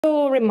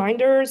So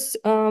reminders,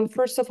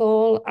 first of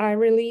all, I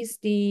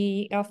released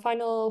the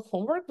final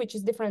homework, which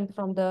is different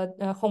from the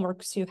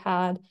homeworks you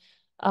had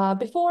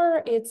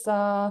before. It's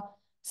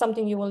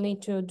something you will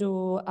need to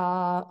do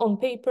on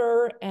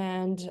paper,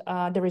 and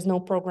there is no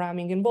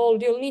programming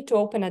involved. You'll need to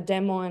open a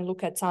demo and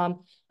look at some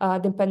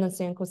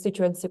dependency and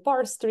constituency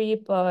parse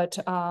tree, but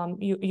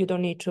you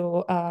don't need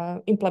to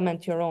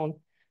implement your own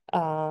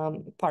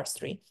parse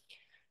tree.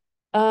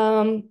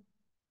 Any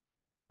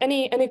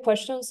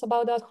questions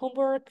about that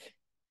homework?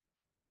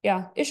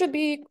 Yeah, it should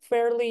be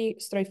fairly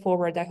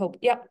straightforward, I hope.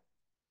 Yeah.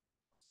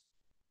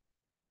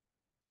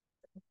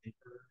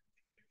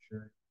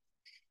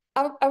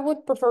 I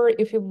would prefer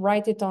if you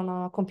write it on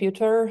a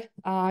computer,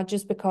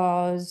 just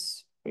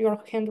because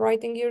your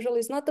handwriting usually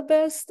is not the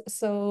best.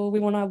 So we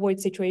want to avoid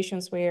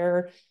situations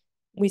where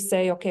we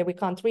say, okay, we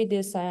can't read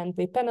this and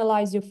we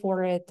penalize you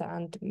for it,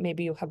 and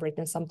maybe you have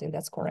written something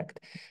that's correct.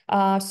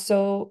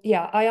 So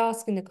yeah, I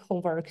ask in the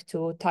homework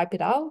to type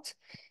it out.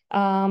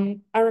 I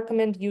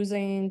recommend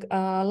using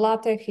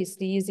LaTeX. It's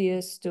the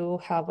easiest to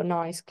have a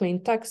nice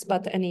clean text,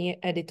 but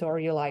any editor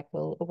you like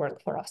will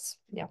work for us.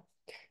 Yeah.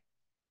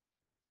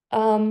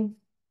 I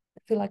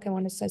feel like I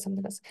want to say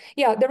something else.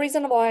 Yeah, the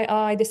reason why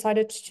I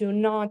decided to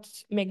not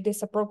make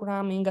this a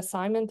programming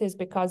assignment is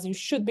because you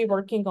should be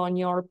working on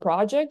your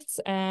projects,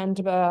 and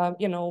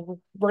you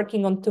know,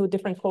 working on two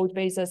different code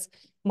bases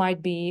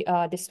might be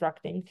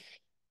distracting.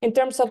 In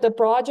terms of the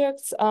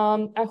projects,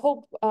 I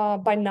hope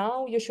by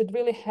now you should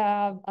really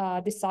have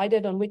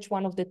decided on which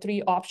one of the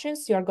three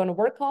options you are going to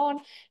work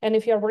on. And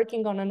if you're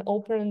working on an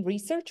open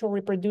research or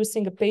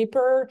reproducing a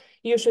paper,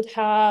 you should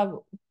have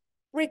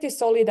pretty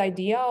solid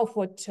idea of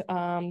what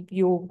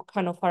you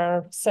kind of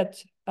are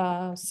set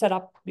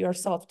up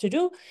yourself to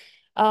do.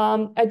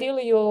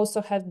 Ideally, you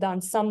also have done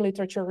some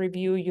literature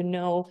review, you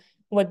know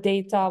what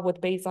data,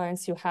 what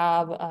baselines you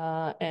have,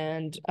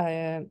 and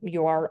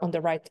you are on the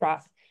right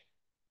track.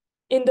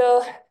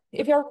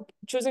 If you're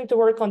choosing to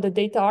work on the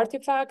data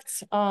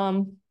artifacts,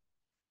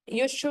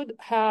 you should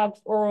have,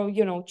 or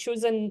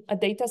chosen a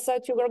data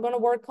set you're going to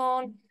work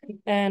on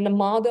and a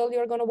model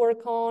you're going to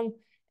work on.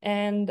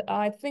 And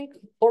I think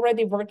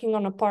already working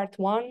on a part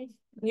one,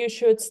 you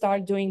should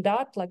start doing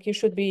that. Like, you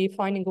should be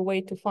finding a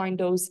way to find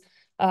those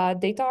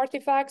data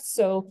artifacts.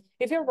 So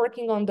if you're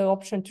working on the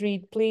option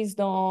tree, please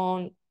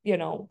don't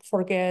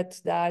forget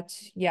that,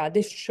 yeah,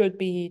 this should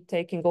be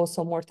taking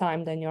also more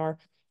time than your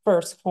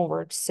first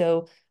homework.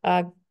 So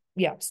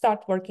yeah,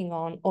 start working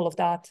on all of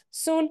that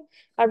soon.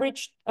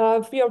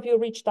 A few of you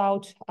reached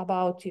out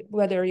about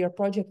whether your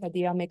project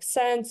idea makes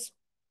sense.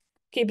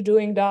 Keep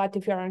doing that.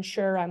 If you're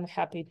unsure, I'm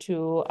happy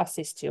to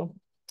assist you.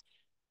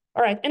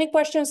 All right, any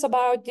questions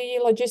about the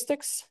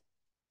logistics?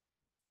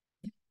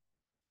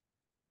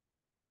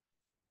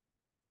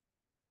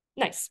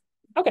 Nice.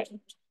 Okay,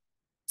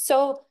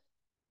 so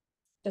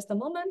just a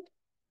moment.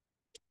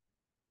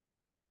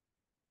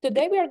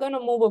 Today, we are going to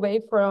move away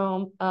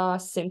from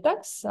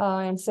syntax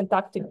and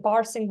syntactic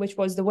parsing, which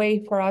was the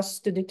way for us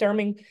to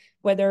determine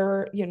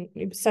whether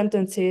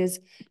sentence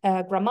is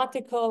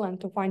grammatical and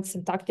to find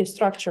syntactic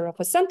structure of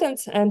a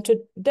sentence. And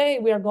today,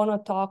 we are going to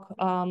talk,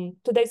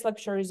 today's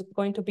lecture is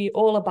going to be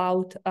all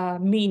about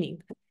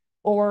meaning,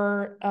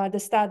 or the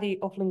study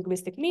of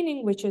linguistic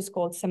meaning, which is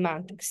called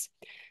semantics.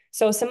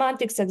 So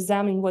semantics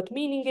examine what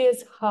meaning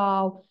is,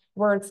 how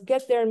words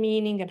get their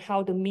meaning, and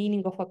how the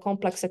meaning of a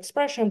complex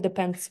expression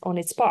depends on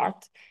its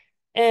part.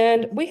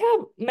 And we have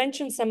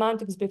mentioned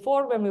semantics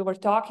before when we were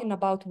talking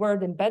about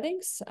word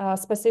embeddings.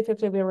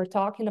 Specifically, we were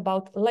talking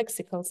about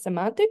lexical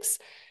semantics,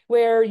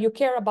 where you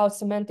care about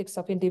semantics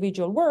of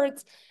individual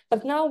words.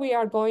 But now we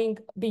are going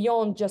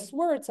beyond just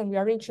words, and we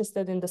are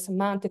interested in the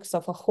semantics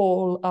of a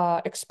whole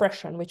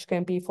expression, which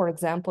can be, for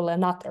example,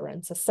 an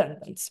utterance, a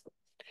sentence.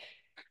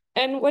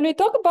 And when we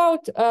talk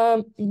about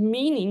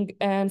meaning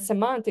and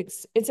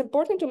semantics, it's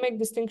important to make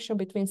distinction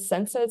between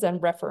senses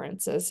and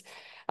references.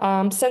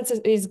 Sense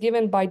is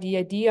given by the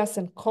ideas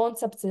and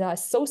concepts that are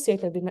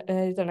associated in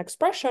an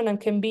expression, and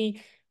can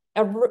be,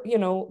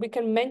 we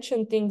can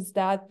mention things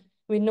that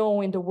we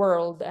know in the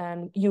world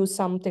and use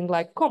something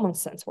like common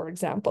sense, for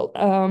example,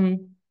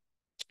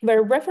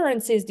 where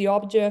reference is the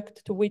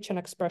object to which an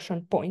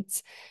expression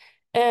points.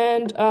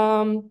 And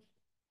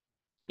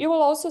you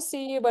will also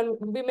see, when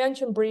we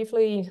mentioned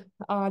briefly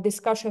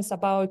discussions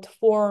about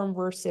form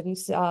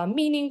versus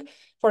meaning.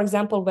 For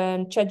example,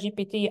 when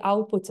ChatGPT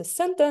outputs a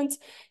sentence,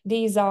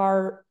 these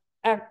are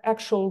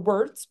actual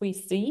words we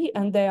see,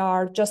 and they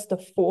are just a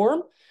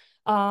form.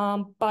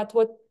 But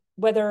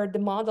whether the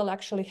model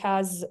actually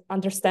has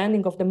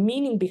understanding of the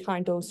meaning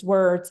behind those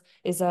words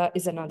is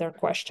another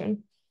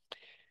question.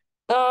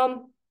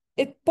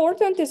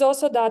 Important is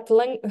also that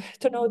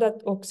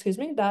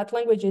that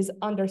language is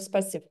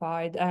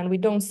underspecified, and we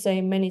don't say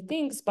many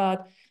things,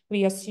 but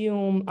we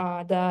assume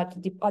that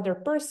the other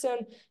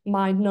person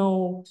might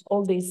know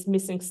all these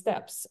missing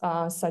steps,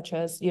 such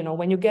as,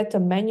 when you get a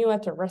menu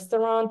at a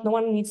restaurant, no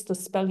one needs to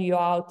spell you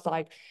out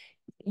like,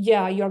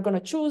 yeah, you're going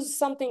to choose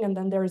something, and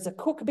then there is a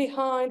cook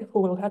behind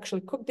who will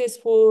actually cook this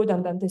food,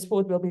 and then this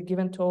food will be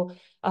given to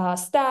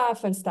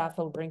staff, and staff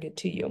will bring it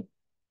to you.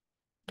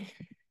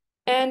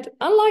 And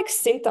unlike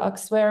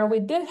syntax, where we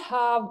did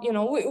have,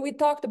 we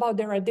talked about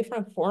there are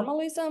different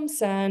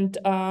formalisms, and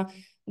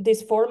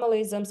these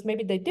formalisms,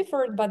 maybe they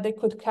differed, but they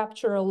could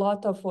capture a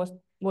lot of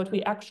what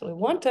we actually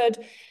wanted.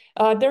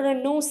 There are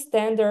no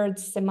standard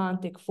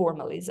semantic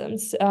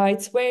formalisms.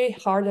 It's way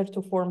harder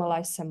to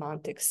formalize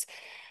semantics.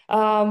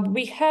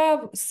 We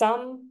have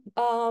some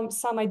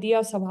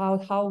ideas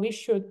about how we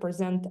should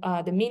present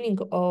the meaning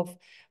of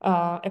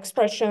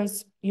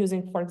expressions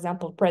using, for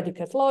example,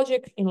 predicate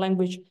logic. In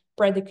language,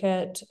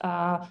 predicate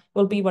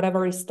will be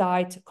whatever is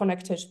tied,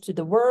 connected to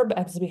the verb,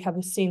 as we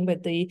have seen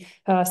with the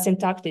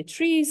syntactic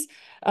trees.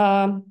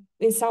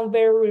 In some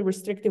very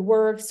restrictive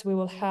works, we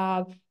will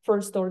have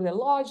first order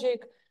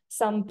logic.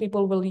 Some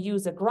people will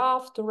use a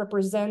graph to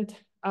represent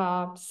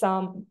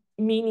some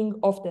meaning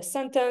of the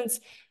sentence.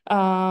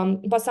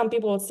 But some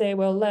people would say,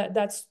 well,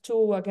 that's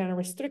too, again,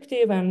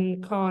 restrictive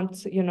and can't,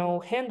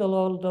 handle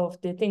all of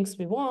the things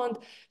we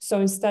want.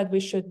 So instead, we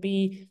should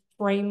be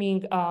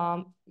framing,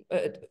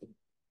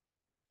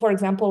 for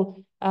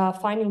example,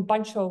 finding a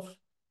bunch of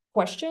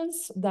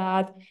questions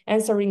that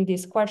answering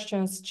these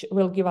questions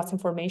will give us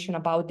information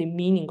about the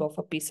meaning of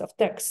a piece of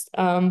text.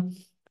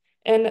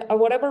 And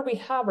whatever we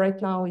have right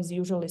now is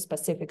usually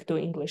specific to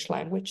English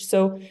language.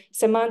 So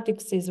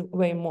semantics is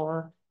way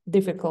more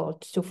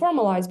difficult to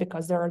formalize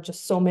because there are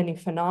just so many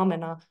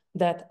phenomena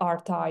that are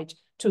tied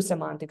to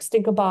semantics.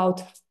 Think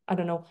about, I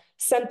don't know,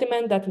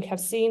 sentiment that we have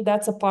seen.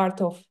 That's a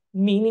part of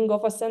meaning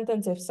of a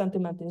sentence if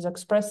sentiment is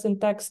expressed in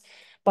text,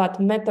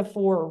 but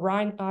metaphor,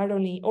 rhyme,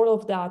 irony, all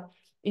of that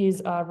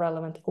is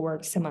relevant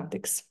for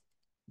semantics.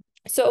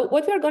 So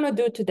what we're going to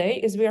do today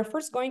is we are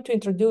first going to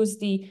introduce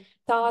the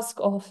task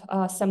of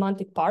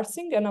semantic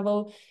parsing, and I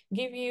will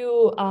give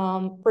you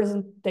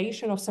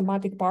presentation of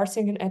semantic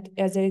parsing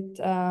as it,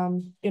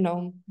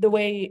 the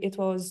way it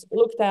was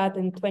looked at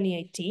in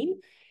 2018.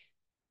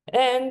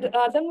 And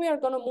then we are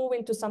going to move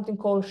into something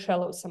called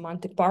shallow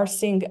semantic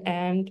parsing,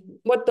 and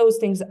what those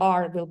things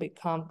are will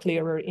become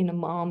clearer in a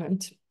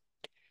moment.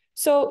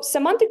 So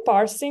semantic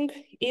parsing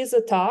is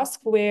a task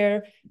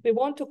where we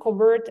want to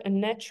convert a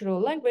natural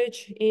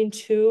language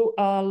into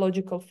a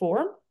logical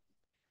form,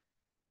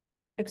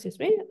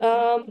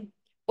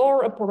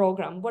 or a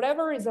program,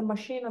 whatever is a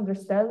machine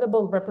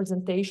understandable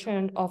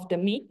representation of the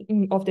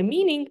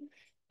meaning.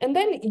 And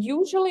then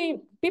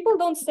usually people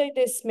don't say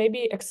this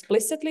maybe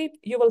explicitly.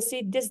 You will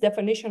see this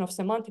definition of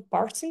semantic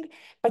parsing,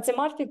 but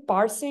semantic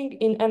parsing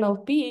in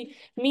NLP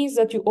means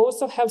that you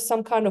also have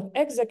some kind of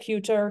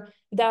executor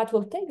that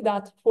will take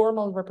that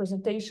formal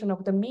representation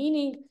of the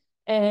meaning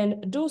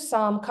and do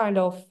some kind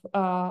of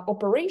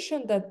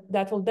operation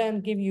that will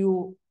then give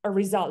you a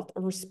result,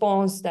 a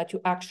response that you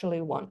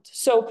actually want.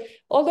 So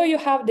although you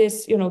have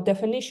this,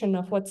 definition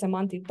of what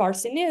semantic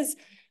parsing is,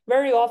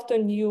 very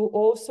often you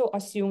also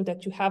assume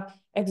that you have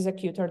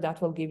executor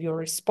that will give you a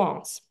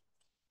response.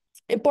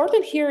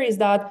 Important here is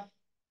that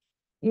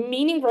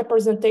meaning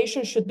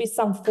representation should be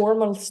some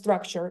formal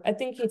structure. I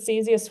think it's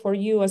easiest for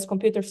you as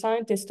computer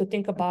scientists to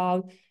think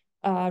about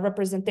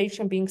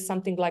representation being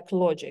something like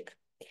logic.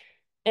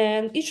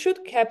 And it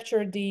should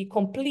capture the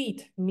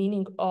complete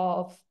meaning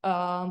of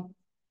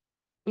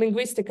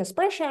linguistic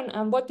expression.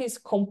 And what is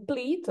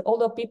complete,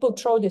 although people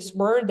throw this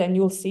word and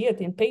you'll see it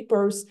in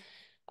papers,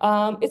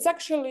 it's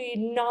actually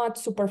not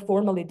super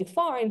formally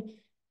defined,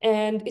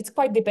 and it's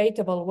quite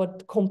debatable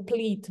what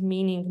complete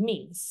meaning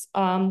means.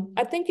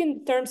 I think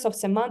in terms of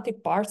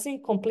semantic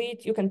parsing,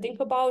 complete, you can think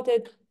about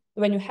it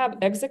when you have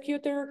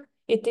executor,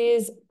 it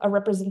is a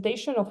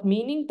representation of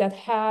meaning that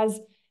has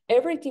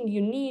everything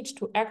you need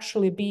to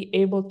actually be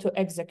able to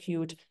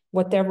execute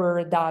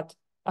whatever that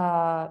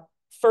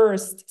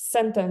first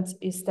sentence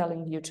is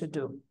telling you to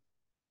do.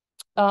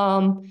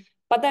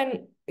 But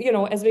then,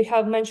 as we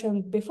have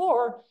mentioned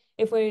before,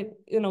 if we,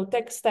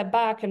 take a step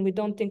back and we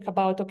don't think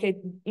about, okay,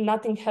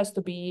 nothing has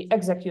to be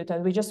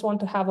executed, we just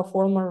want to have a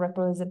formal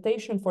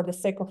representation for the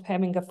sake of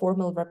having a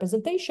formal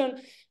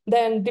representation,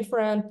 then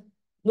different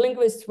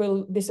linguists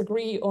will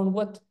disagree on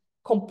what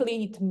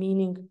complete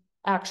meaning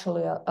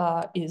actually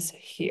is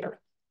here.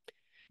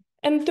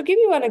 And to give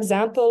you an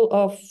example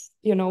of,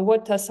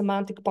 what a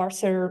semantic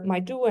parser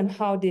might do and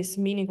how this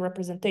meaning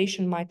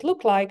representation might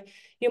look like,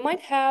 you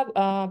might have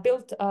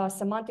built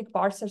semantic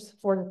parsers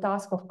for the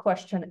task of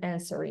question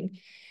answering.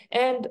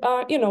 And,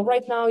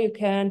 right now you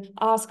can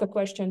ask a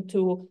question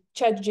to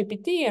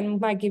ChatGPT and it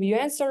might give you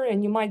answer,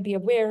 and you might be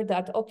aware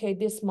that, okay,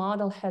 this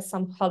model has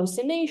some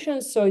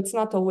hallucinations, so it's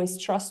not always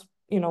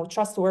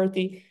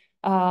trustworthy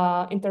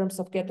in terms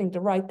of getting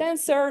the right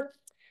answer.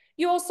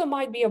 You also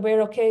might be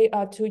aware, okay,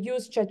 to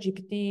use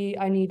ChatGPT,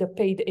 I need a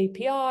paid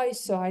API,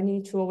 so I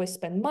need to always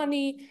spend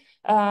money.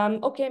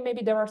 Okay,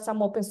 maybe there are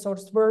some open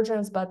source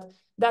versions, but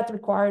that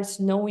requires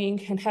knowing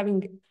and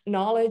having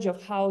knowledge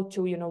of how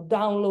to,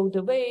 download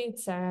the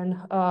weights and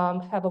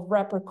have a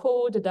wrapper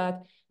code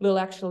that will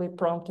actually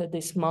prompt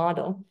this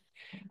model.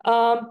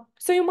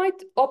 So you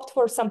might opt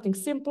for something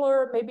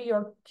simpler. Maybe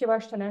your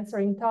question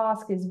answering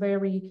task is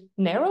very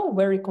narrow,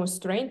 very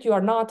constrained. You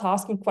are not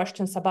asking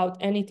questions about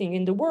anything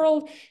in the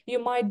world.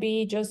 You might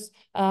be just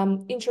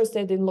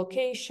interested in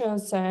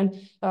locations and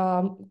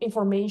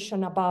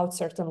information about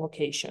certain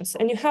locations.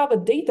 And you have a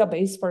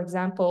database, for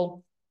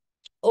example,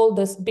 all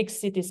the big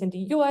cities in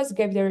the US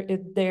gave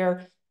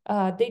their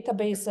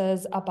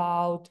databases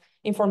about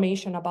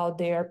information about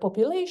their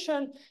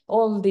population.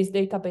 All these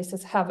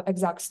databases have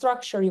exact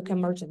structure. You can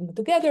merge them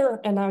together.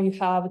 And now you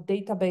have a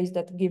database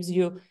that gives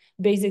you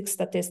basic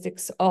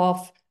statistics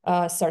of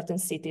certain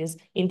cities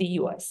in the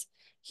US.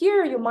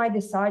 Here, you might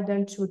decide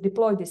then to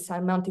deploy this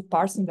semantic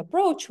parsing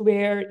approach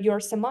where your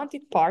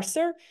semantic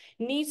parser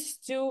needs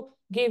to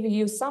give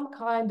you some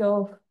kind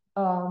of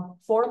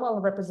formal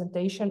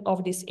representation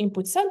of this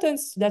input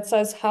sentence that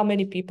says how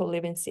many people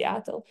live in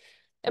Seattle.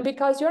 And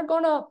because you're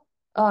gonna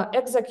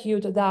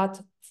execute that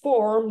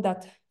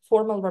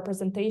formal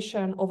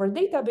representation over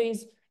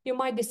database, you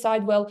might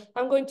decide, well,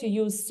 I'm going to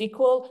use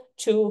SQL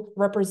to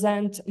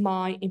represent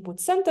my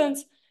input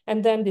sentence.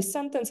 And then the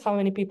sentence, how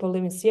many people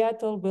live in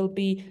Seattle, will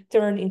be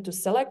turned into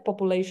select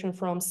population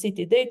from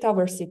city data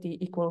where city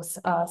equals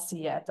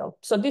Seattle.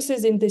 So this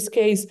is, in this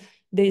case,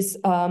 this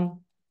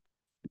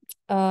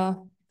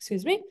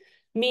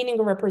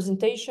meaning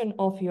representation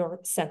of your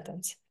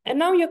sentence. And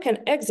now you can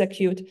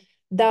execute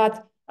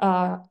that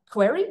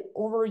query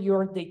over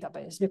your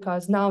database,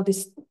 because now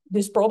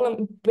this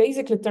problem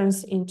basically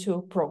turns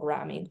into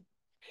programming.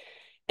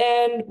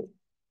 And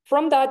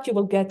from that, you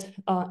will get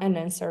an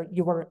answer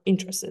you were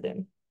interested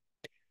in.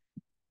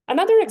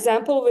 Another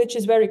example, which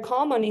is very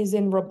common, is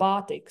in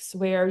robotics,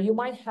 where you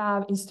might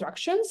have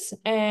instructions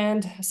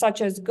and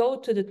such as go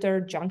to the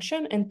third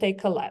junction and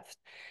take a left.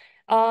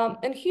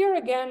 And here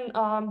again,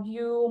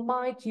 you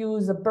might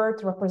use a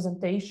BERT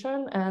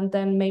representation, and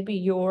then maybe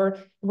your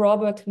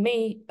robot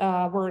may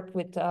work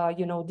with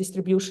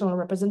distributional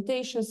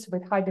representations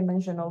with high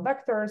dimensional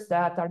vectors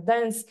that are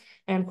dense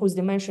and whose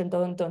dimension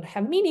don't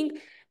have meaning.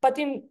 But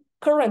in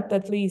current,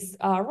 at least,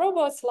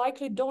 robots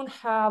likely don't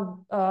have,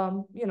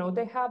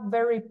 they have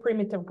very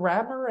primitive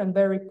grammar and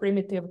very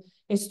primitive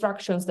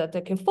instructions that they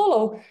can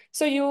follow.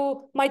 So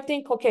you might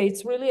think, okay,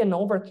 it's really an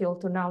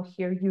overkill to now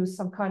here use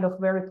some kind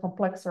of very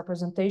complex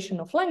representation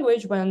of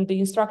language when the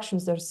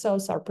instructions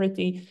themselves are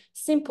pretty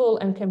simple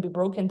and can be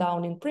broken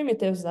down in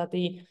primitives that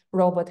the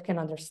robot can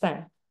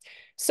understand.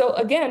 So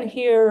again,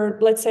 here,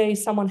 let's say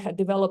someone had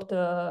developed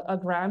a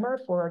grammar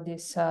for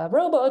this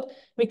robot.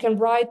 We can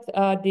write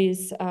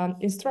this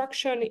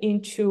instruction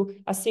into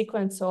a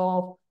sequence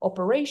of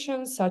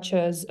operations, such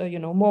as,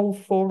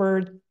 move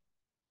forward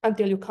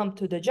until you come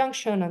to the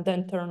junction and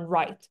then turn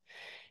right.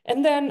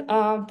 And then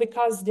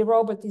because the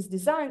robot is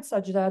designed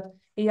such that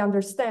he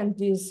understands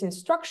these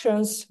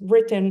instructions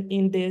written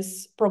in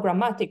this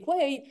programmatic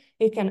way,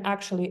 it can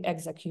actually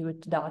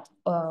execute that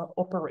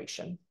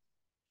operation.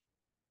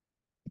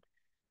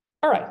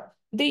 All right,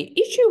 the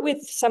issue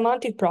with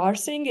semantic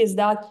parsing is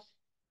that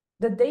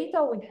the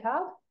data we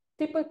have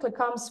typically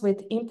comes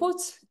with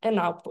inputs and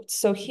outputs.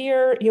 So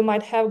here you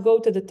might have go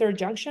to the third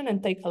junction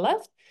and take a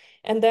left,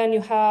 and then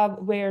you have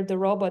where the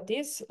robot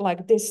is,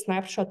 like this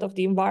snapshot of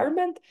the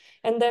environment,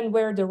 and then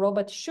where the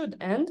robot should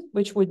end,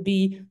 which would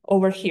be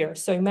over here.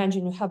 So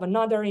imagine you have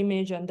another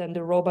image and then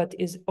the robot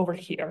is over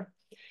here.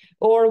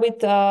 Or with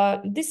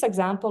this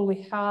example,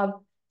 we have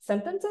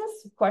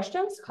sentences,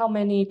 questions, how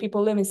many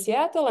people live in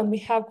Seattle, and we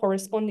have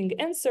corresponding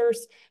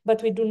answers,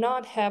 but we do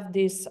not have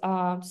this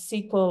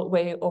SQL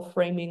way of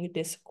framing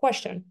this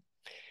question.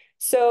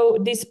 So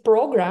these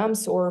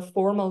programs or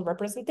formal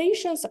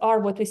representations are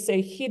what we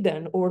say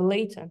hidden or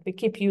latent. We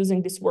keep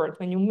using this word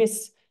when you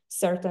miss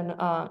certain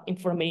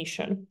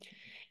information.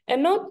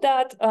 And note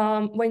that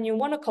when you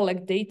want to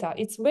collect data,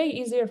 it's way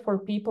easier for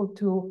people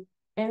to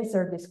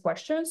answer these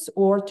questions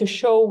or to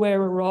show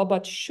where a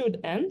robot should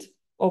end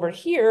over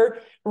here,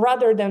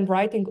 rather than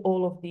writing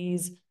all of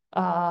these,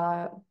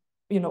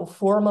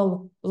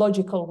 formal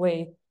logical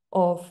way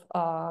of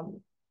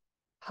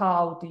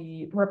how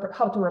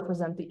to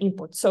represent the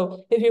input.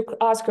 So if you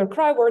ask your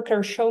cry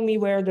worker, show me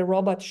where the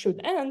robot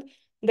should end,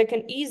 they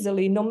can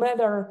easily, no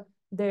matter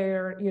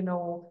their,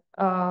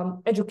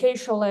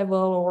 educational level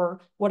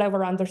or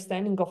whatever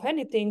understanding of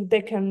anything,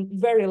 they can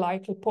very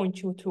likely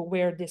point you to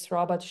where this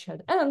robot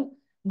should end.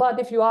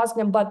 But if you ask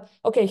them, but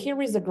okay, here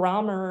is a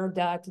grammar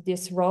that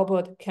this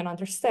robot can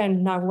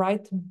understand. Now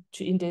write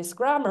in this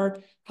grammar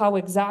how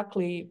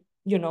exactly,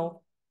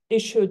 it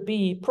should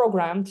be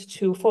programmed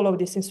to follow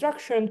this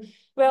instruction.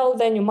 Well,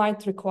 then you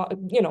might require,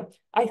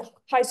 a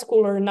high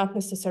schooler not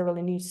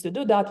necessarily needs to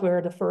do that,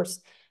 where the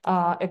first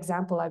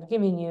example I've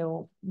given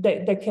you,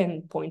 they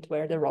can point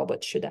where the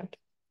robot should end.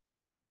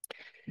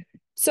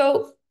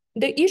 So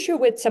the issue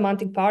with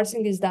semantic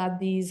parsing is that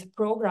these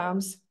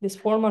programs, these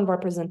formal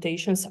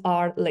representations,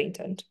 are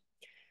latent.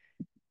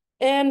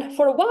 And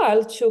for a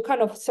while, to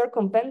kind of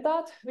circumvent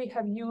that, we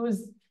have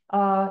used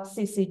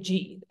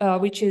CCG,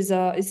 which is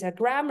a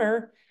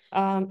grammar.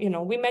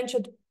 We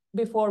mentioned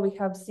before we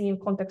have seen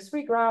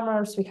context-free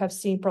grammars, we have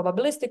seen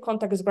probabilistic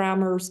context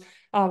grammars,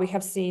 we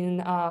have seen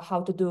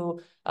how to do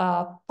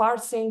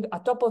parsing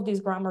atop of these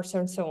grammars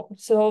and so on.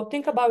 So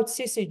think about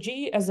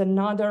CCG as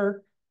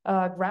another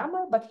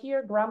grammar, but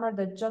here grammar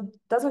that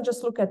doesn't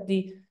just look at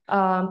the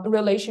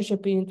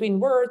relationship between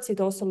words, it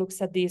also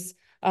looks at these,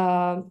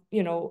 the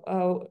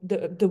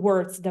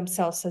words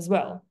themselves as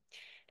well.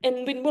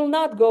 And we will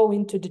not go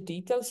into the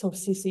details of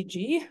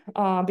CCG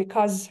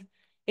because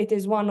it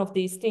is one of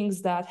these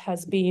things that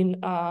has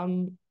been,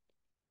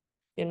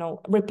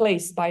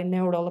 replaced by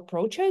neural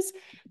approaches.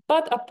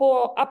 But up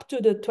to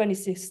the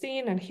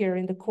 2016, and here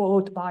in the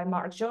quote by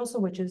Mark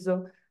Johnson, which is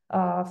a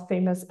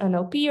famous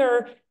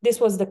NLPer, this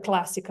was the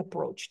classic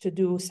approach to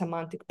do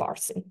semantic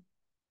parsing.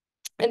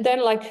 And then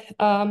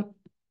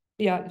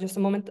just a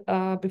moment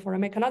before I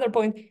make another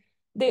point,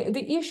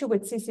 the issue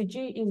with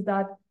CCG is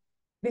that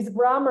these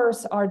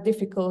grammars are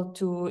difficult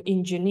to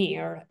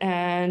engineer,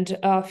 and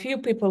few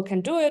people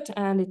can do it,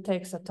 and it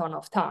takes a ton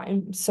of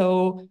time.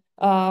 So,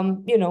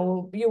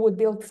 you would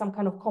build some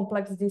kind of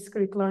complex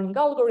discrete learning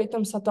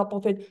algorithms on top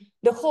of it.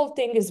 The whole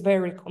thing is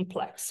very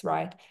complex,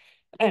 right?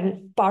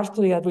 And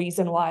partly a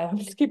reason why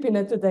I'm skipping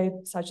it today,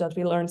 such that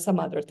we learn some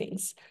other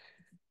things.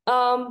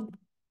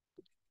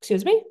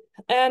 Excuse me.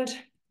 And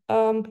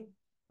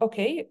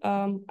okay,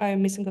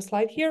 I'm missing a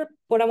slide here.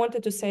 What I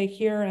wanted to say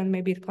here, and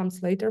maybe it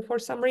comes later for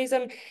some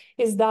reason,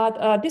 is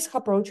that this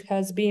approach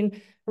has been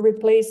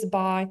replaced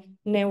by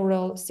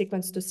neural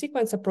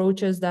sequence-to-sequence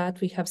approaches that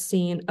we have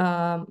seen,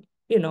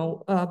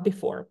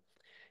 before.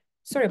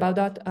 Sorry about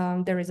that.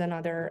 There is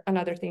another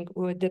thing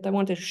that I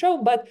wanted to show,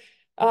 but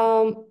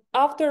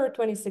after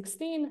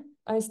 2016,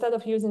 instead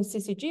of using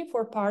CCG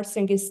for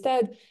parsing,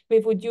 instead, we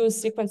would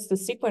use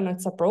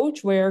sequence-to-sequence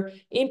approach, where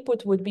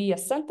input would be a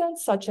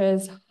sentence, such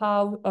as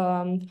how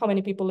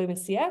many people live in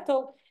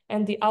Seattle,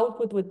 and the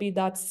output would be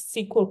that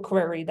SQL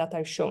query that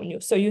I've shown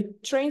you. So you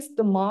train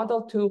the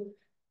model to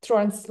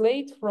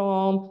translate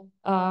from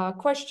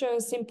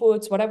questions,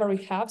 inputs, whatever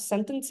we have,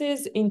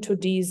 sentences, into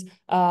these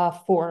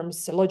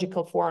forms,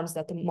 logical forms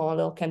that the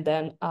model can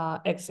then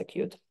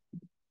execute.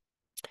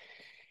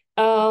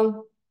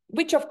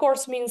 Which of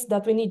course means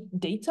that we need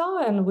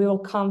data, and we will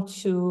come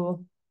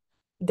to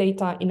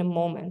data in a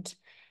moment.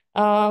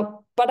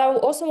 But I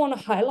also want to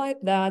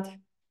highlight that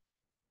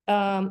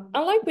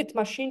unlike with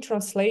machine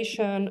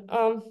translation,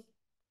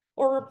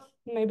 or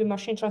maybe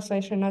machine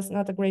translation is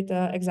not a great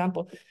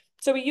example.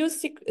 So we use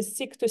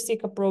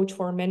seek-to-seek approach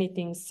for many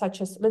things,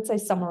 such as, let's say,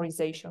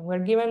 summarization. We're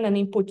given an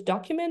input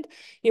document,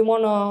 you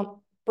want to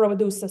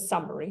produce a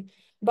summary.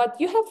 But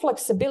you have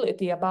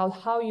flexibility about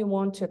how you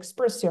want to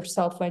express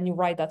yourself when you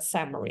write that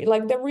summary.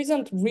 Like, there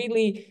isn't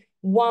really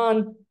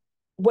one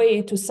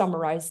way to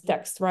summarize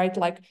text, right?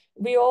 Like,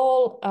 we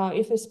all,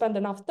 if we spend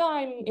enough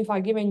time, if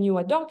I've given you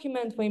a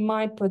document, we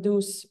might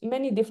produce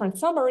many different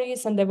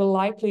summaries, and they will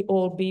likely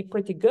all be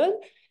pretty good.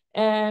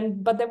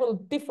 But they will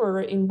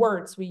differ in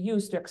words we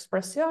use to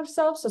express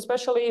ourselves,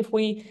 especially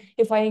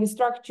if I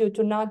instruct you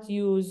to not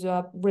use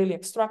a really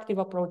extractive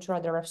approach,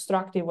 rather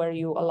abstractive, where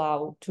you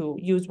allow to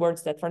use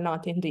words that were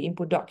not in the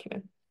input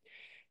document.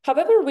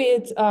 However,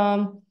 with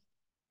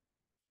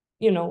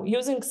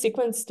using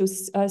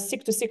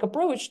seek-to-seek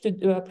approach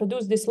to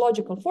produce these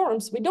logical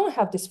forms, we don't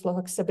have this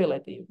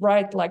flexibility,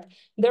 right? Like,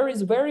 there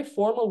is a very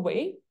formal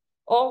way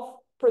of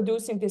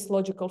producing this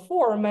logical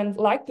form, and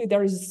likely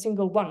there is a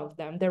single one of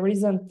them. There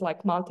isn't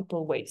like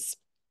multiple ways.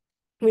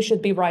 We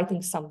should be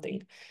writing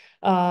something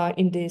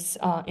in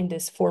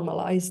this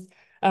formalized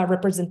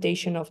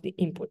representation of the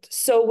input.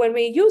 So when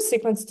we use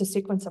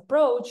sequence-to-sequence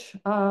approach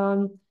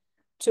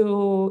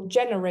to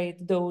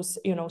generate those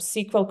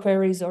SQL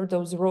queries or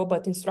those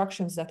robot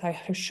instructions that I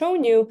have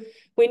shown you,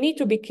 we need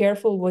to be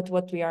careful with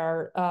what we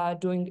are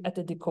doing at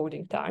the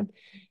decoding time.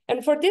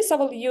 And for this, I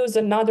will use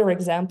another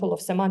example of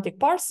semantic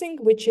parsing,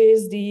 which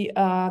is the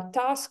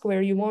task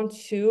where you want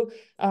to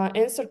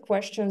answer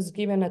questions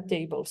given a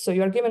table. So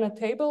you're given a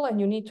table and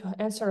you need to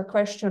answer a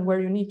question where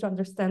you need to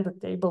understand the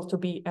table to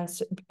be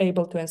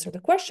able to answer the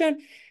question.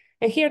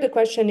 And here the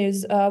question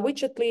is,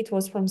 which athlete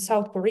was from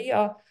South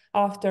Korea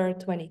after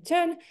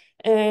 2010?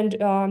 And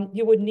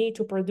you would need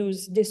to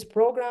produce this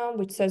program,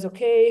 which says,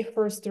 okay,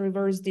 first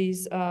reverse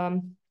these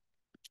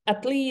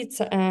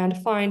athletes and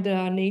find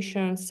the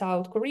nation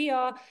South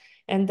Korea,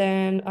 and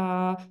then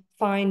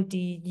find the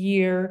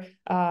year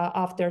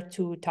after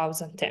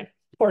 2010,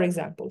 for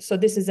example. So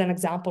this is an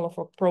example of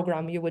a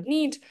program you would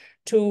need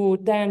to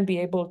then be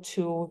able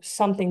to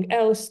something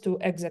else to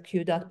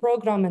execute that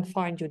program and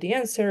find you the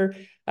answer,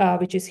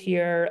 which is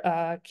here,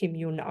 Kim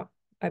Yuna,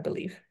 I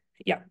believe.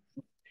 Yeah.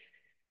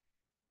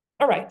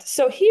 All right,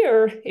 so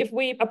here, if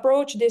we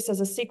approach this as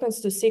a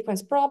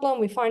sequence-to-sequence problem,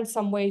 we find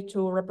some way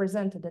to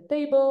represent the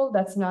table.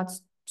 That's not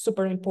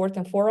super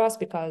important for us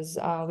because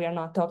we are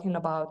not talking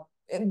about,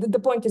 the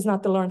point is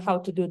not to learn how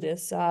to do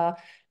this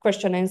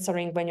question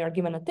answering when you're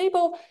given a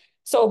table.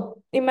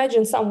 So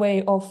imagine some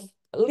way of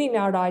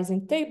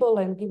linearizing table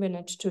and giving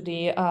it to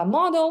the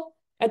model.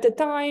 At the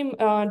time,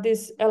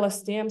 these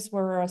LSTMs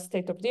were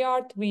state of the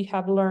art. We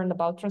have learned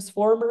about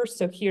transformers.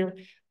 So here,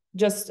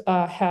 just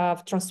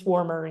have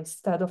transformer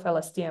instead of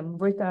LSTM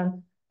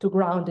written to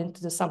ground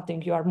into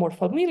something you are more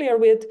familiar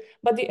with,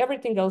 but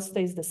everything else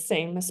stays the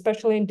same,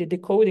 especially in the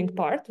decoding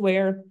part,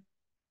 where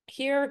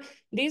here,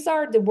 these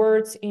are the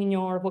words in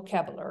your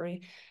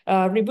vocabulary.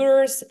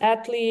 Reverse,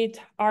 athlete,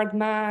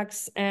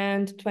 argmax,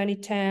 and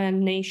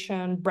 2010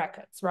 nation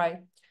brackets,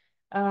 right?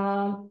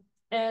 And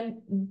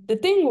the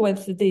thing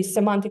with the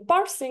semantic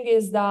parsing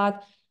is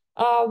that,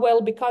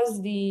 well,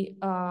 because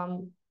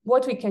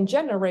what we can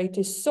generate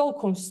is so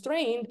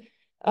constrained,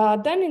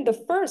 then in the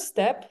first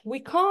step, we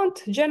can't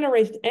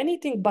generate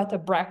anything but a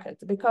bracket,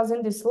 because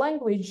in this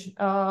language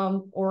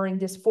or in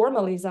this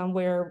formalism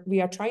where we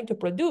are trying to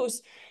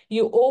produce,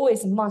 you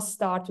always must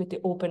start with the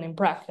opening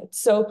bracket.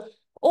 So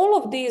all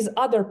of these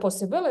other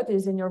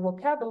possibilities in your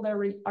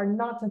vocabulary are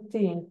not a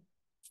thing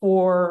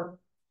for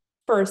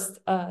first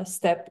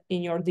step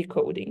in your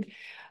decoding.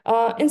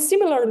 And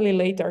similarly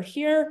later,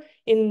 here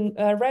in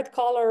red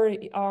color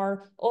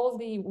are all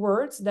the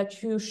words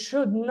that you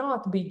should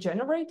not be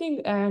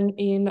generating, and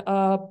in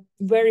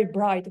very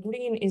bright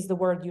green is the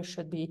word you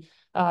should be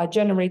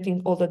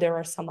generating, although there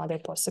are some other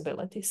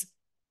possibilities.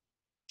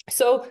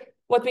 So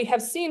what we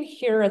have seen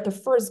here at the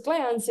first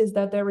glance is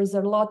that there is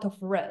a lot of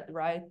red,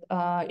 right?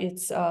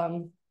 It's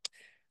a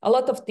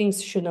lot of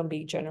things shouldn't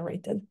be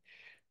generated.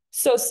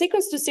 So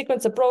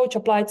sequence-to-sequence approach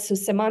applied to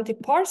semantic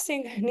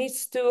parsing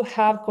needs to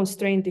have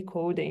constrained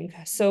decoding.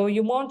 So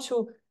you want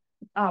to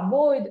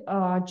avoid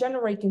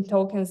generating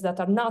tokens that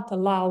are not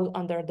allowed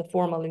under the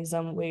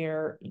formalism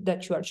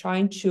that you are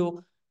trying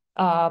to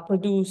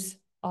produce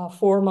a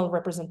formal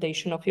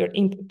representation of your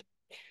input.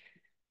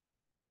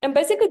 And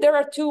basically, there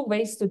are two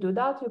ways to do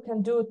that. You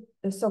can do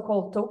the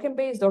so-called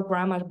token-based or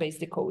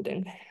grammar-based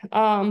decoding.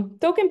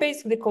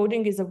 Token-based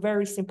decoding is a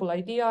very simple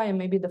idea, and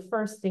maybe the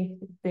first thing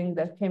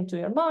that came to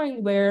your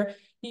mind, where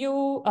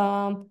you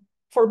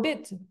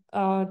forbid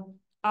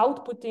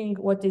outputting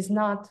what is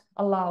not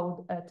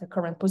allowed at the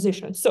current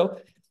position.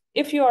 So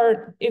if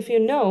you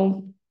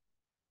know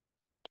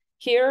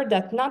here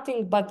that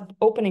nothing but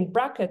opening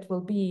bracket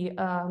will be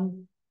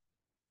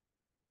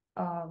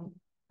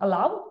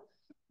allowed,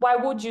 why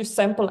would you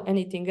sample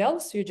anything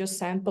else? You just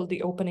sample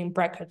the opening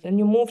bracket and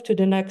you move to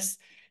the next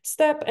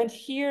step. And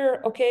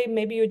here, okay,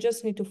 maybe you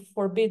just need to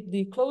forbid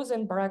the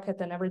closing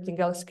bracket and everything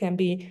else can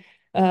be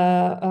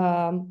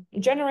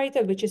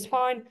generated, which is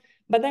fine.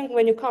 But then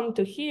when you come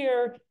to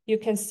here, you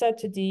can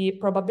set the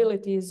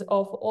probabilities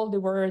of all the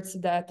words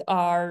that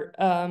are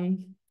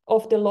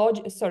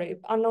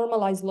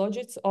unnormalized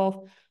logics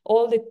of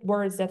all the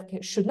words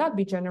that should not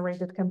be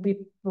generated can be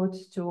put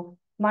to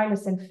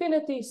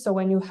 -infinity. So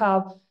when you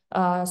have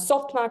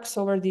softmax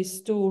over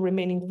these two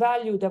remaining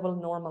values, they will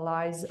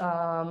normalize.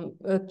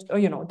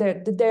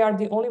 They are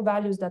the only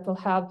values that will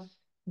have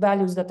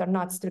values that are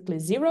not strictly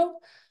zero,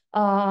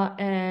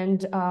 and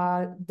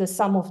the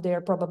sum of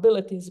their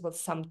probabilities will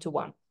sum to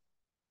 1.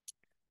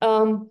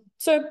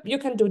 So you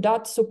can do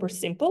that super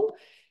simple.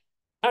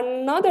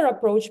 Another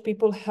approach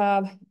people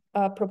have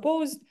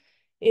proposed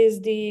is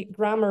the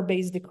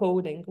grammar-based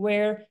decoding,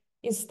 where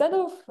instead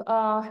of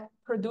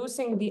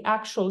producing the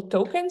actual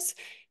tokens,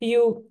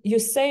 you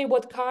say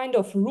what kind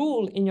of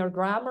rule in your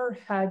grammar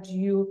had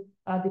you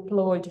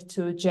deployed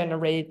to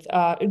generate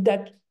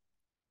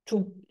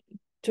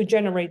to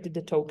generate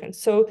the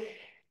tokens. So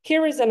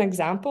here is an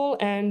example,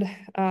 and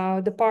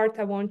the part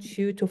I want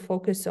you to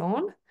focus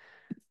on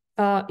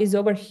is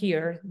over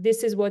here.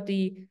 This is what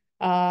the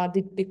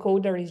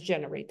decoder is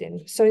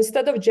generating. So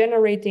instead of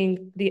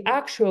generating the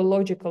actual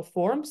logical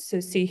forms, so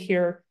see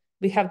here,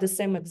 we have the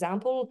same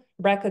example,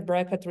 bracket,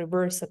 bracket,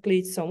 reverse,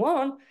 athlete, so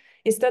on.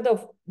 Instead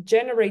of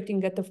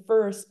generating at the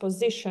first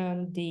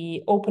position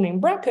the opening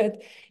bracket,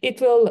 it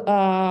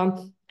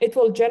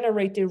will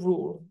generate a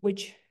rule,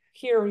 which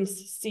here is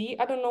C.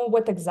 I don't know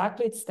what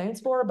exactly it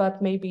stands for,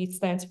 but maybe it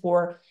stands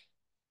for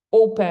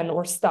open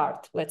or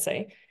start, let's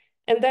say.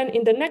 And then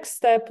in the next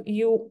step,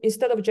 you,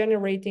 instead of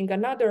generating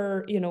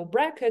another,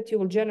 bracket, you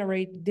will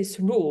generate this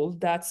rule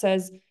that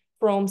says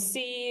from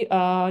C,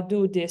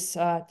 do this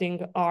thing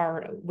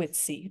R with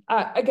C.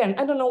 Again,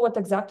 I don't know what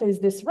exactly is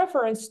this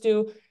reference to,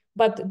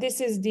 but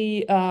this is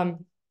the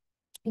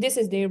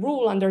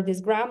rule under this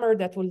grammar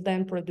that will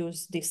then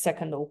produce the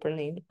second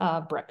opening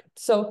bracket.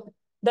 So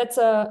that's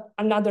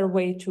another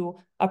way to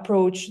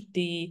approach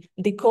the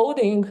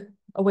decoding,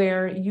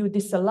 where you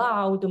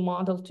disallow the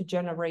model to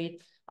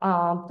generate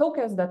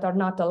tokens that are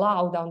not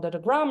allowed under the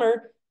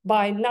grammar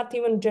by not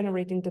even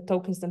generating the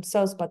tokens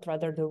themselves, but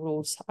rather the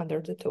rules under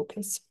the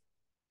tokens.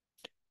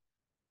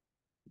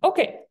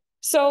 Okay,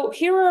 so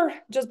here are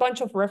just a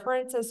bunch of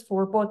references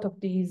for both of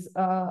these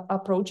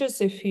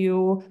approaches. If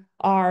you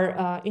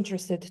are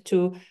interested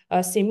to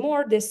see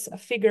more, this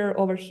figure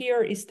over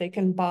here is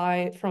taken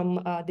from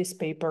this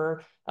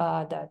paper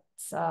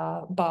that's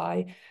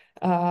by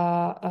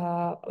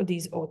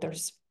these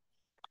authors.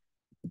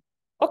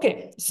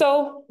 Okay,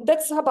 so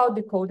that's about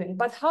decoding,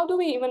 but how do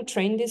we even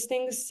train these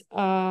things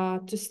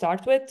to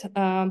start with?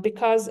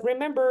 Because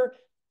remember,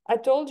 I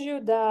told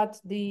you that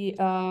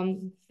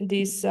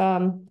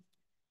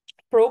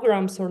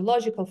programs or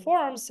logical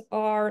forms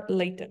are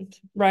latent,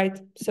 right?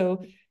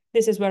 So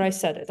this is where I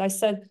said it. I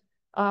said,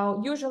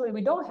 usually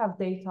we don't have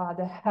data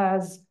that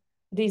has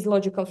these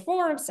logical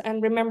forms.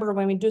 And remember,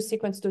 when we do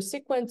sequence to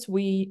sequence,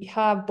 we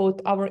have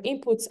both our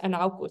inputs and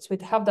outputs. We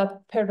have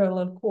that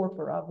parallel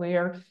corpora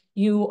where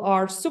you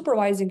are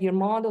supervising your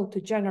model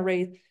to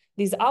generate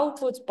these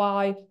outputs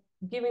by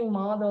giving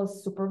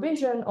models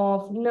supervision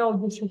of, no,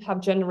 you should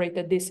have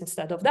generated this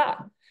instead of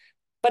that.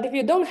 But if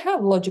you don't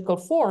have logical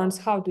forms,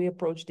 how do you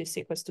approach this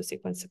sequence to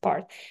sequence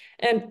part?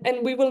 And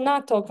we will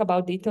not talk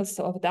about details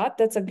of that.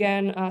 That's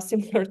again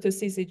similar to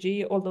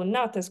CCG, although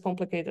not as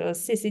complicated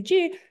as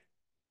CCG,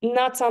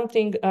 not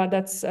something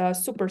that's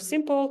super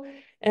simple.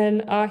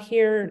 And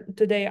here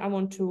today, I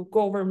want to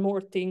go over more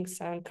things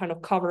and kind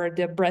of cover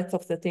the breadth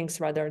of the things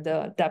rather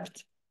the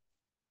depth.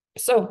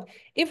 So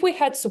if we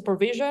had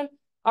supervision,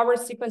 our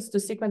sequence to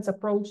sequence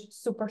approach,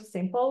 super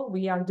simple.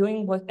 We are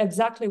doing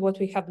exactly what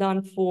we have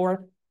done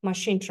for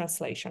machine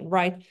translation,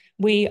 right?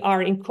 We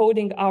are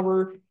encoding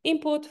our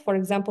input, for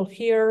example,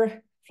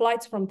 here,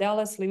 flights from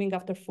Dallas leaving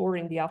after 4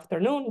 in the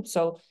afternoon.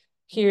 So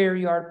here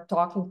you are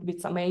talking with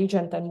some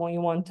agent and when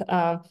you want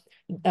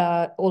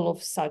all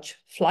of such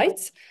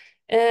flights.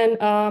 And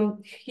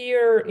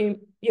here,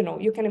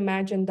 you can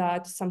imagine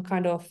that some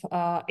kind of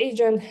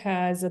agent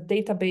has a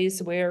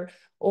database where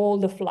all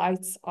the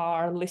flights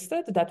are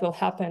listed. That will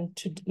happen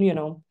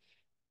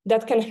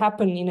that can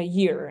happen in a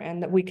year.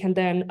 And we can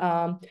then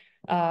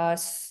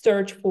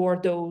search for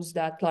those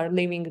that are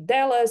leaving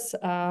Dallas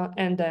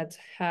and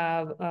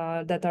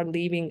that are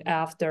leaving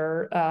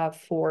after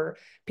 4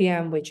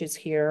 p.m., which is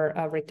here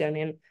written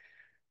in,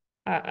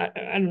 I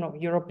don't know,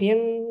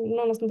 European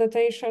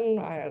notation.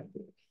 I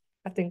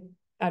think,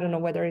 I don't know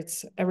whether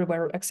it's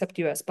everywhere except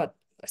US, but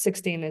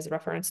 16 is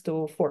reference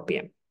to 4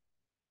 p.m.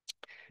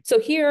 So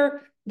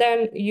here,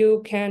 then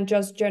you can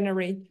just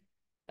generate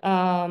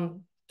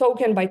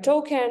token by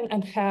token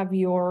and have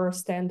your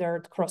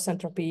standard cross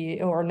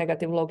entropy or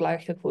negative log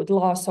likelihood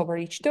loss over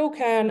each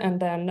token. And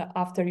then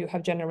after you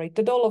have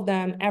generated all of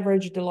them,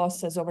 average the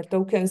losses over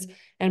tokens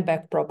and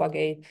back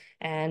propagate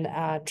and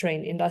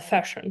train in that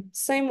fashion.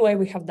 Same way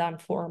we have done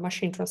for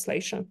machine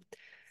translation.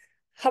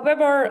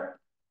 However,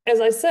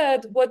 as I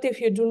said, what if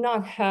you do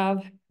not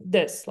have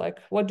this? Like,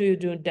 what do you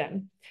do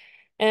then?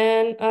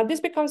 And this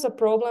becomes a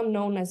problem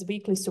known as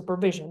weakly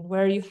supervision,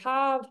 where you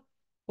have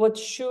what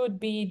should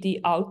be the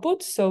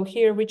output. So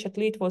here, which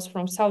athlete was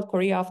from South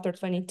Korea after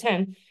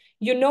 2010?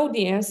 You know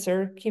the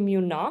answer, Kim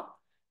Yoon-na.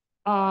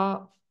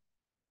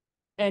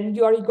 And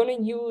you are going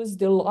to use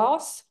the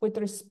loss with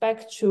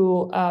respect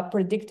to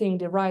predicting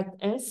the right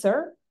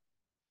answer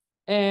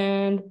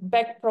and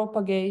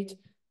backpropagate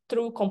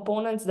through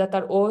components that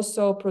are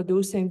also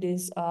producing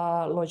these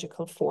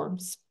logical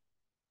forms.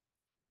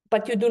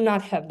 But you do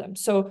not have them.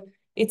 So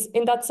it's,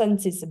 in that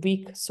sense, it's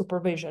weak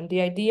supervision.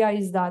 The idea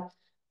is that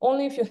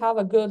only if you have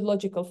a good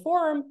logical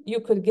form,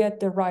 you could get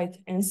the right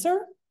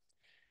answer.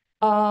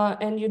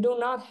 And you do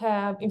not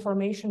have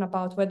information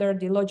about whether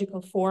the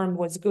logical form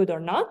was good or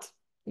not.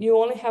 You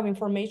only have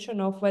information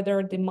of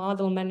whether the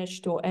model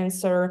managed to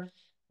answer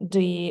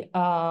the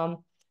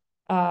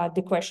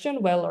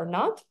question well or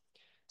not.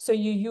 So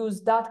you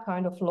use that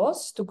kind of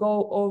loss to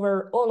go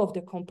over all of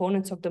the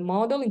components of the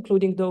model,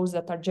 including those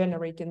that are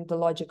generated in the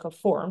logical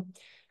form.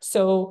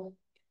 So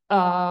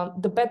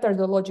the better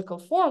the logical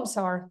forms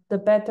are, the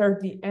better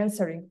the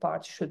answering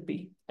part should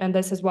be. And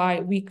this is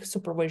why weak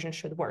supervision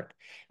should work.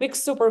 Weak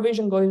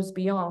supervision goes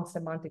beyond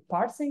semantic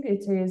parsing.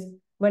 It is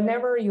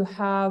whenever you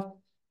have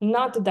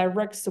not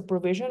direct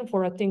supervision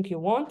for a thing you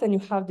want, and you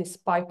have this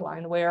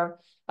pipeline where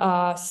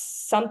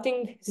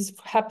something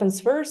happens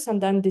first, and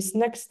then this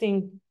next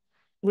thing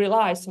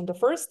relies on the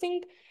first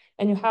thing,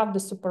 and you have the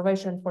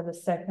supervision for the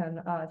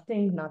second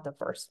thing, not the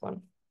first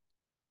one.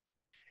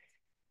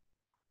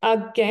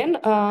 Again,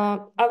 I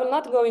will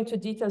not go into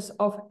details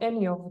of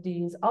any of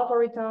these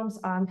algorithms.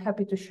 I'm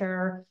happy to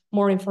share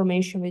more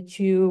information with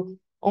you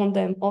on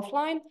them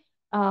offline.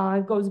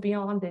 It goes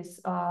beyond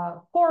this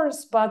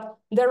course, but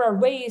there are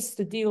ways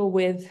to deal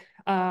with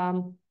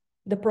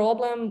the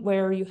problem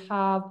where you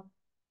have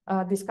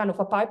this kind of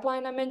a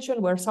pipeline I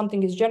mentioned, where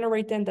something is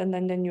generated and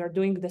then you're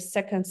doing the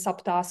second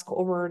subtask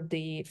over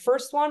the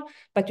first one,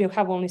 but you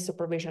have only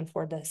supervision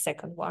for the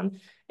second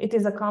one. It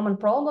is a common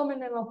problem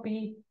in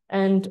NLP,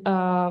 and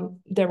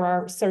there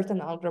are certain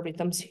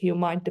algorithms you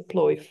might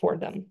deploy for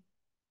them.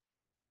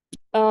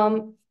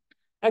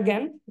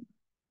 Again,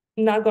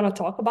 not going to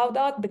talk about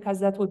that because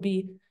that would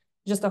be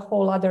just a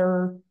whole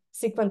other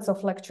sequence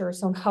of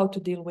lectures on how to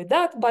deal with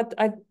that. But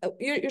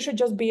you should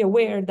just be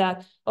aware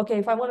that, okay,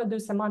 if I want to do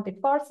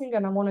semantic parsing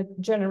and I want to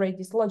generate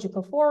this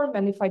logical form,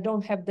 and if I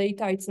don't have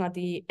data, it's not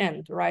the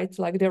end, right?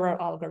 Like there are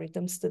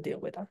algorithms to deal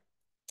with that.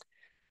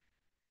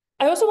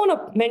 I also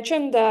want to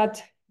mention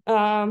that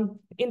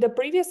in the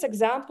previous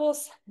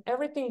examples,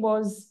 everything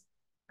was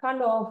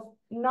kind of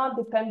not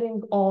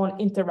depending on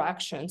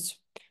interactions.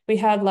 We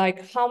had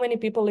like how many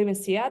people live in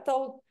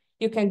Seattle?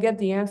 You can get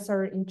the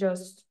answer in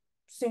just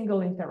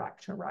single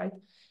interaction, right?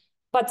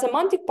 But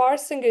semantic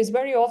parsing is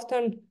very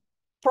often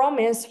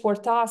promise for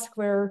task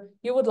where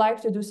you would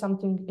like to do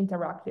something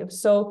interactive.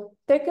 So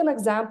take an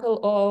example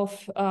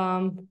of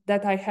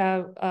that I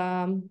have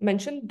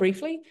mentioned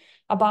briefly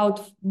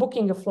about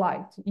booking a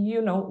flight.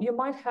 You know, you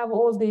might have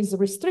all these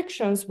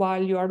restrictions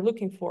while you are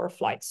looking for a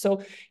flight.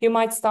 So you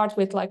might start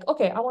with like,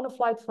 okay, I want a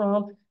flight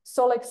from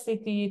Salt Lake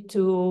City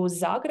to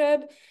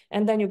Zagreb,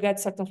 and then you get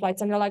certain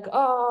flights and you're like,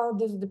 oh,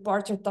 this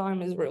departure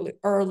time is really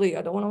early.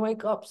 I don't want to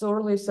wake up so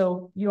early.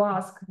 So you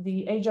ask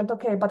the agent,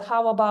 okay, but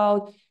how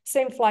about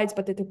same flights,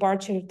 but the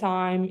departure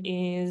time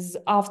is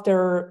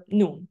after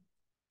noon?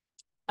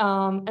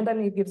 And then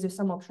it gives you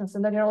some options.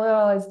 And then you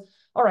realize,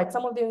 all right,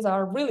 some of these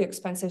are really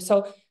expensive.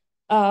 So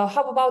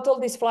how about all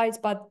these flights,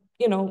 but,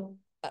 you know,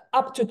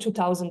 up to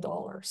 $2,000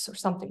 or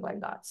something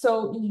like that.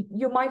 So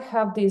you might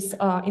have these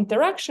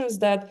interactions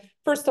that,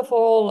 first of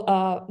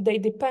all, they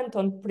depend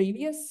on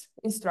previous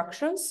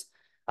instructions.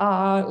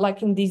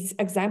 Like in this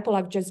example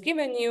I've just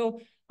given you,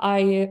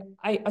 I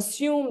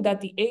assume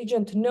that the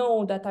agent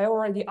know that I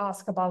already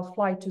asked about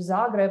flight to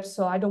Zagreb,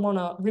 so I don't want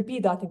to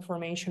repeat that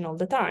information all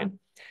the time.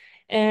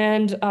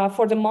 And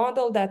for the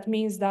model, that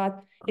means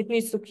that it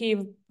needs to keep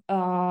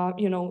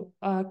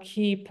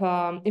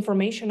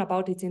information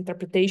about its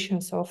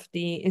interpretations of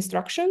the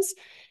instructions.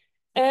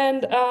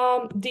 And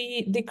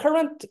the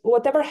current,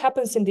 whatever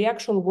happens in the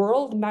actual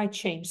world might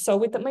change. So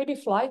with maybe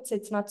flights,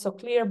 it's not so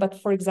clear.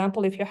 But for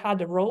example, if you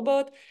had a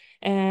robot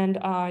and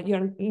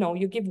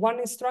you give one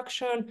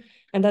instruction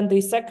and then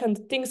the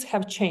second, things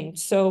have changed.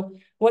 So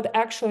what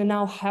actually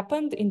now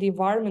happened in the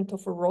environment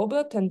of a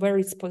robot and where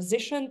it's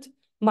positioned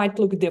might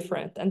look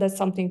different. And that's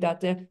something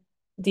that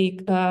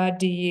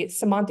the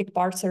semantic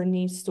parser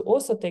needs to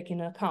also take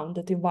into account,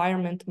 that the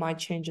environment might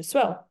change as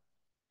well.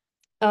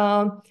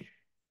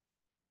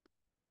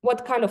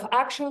 What kind of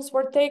actions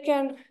were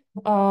taken?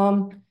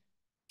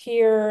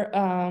 Here,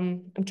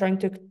 I'm trying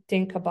to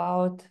think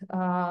about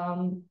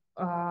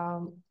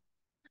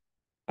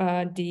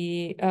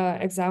the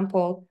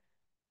example.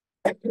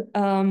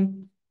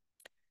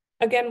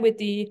 Again, with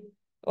the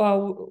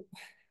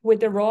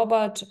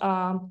robot,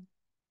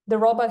 the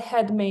robot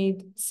had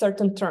made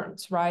certain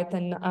turns, right?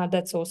 And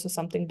that's also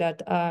something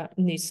that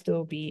needs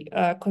to be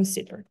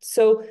considered.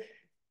 So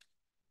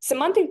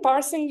semantic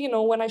parsing, you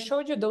know, when I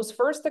showed you those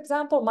first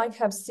example, might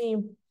have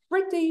seemed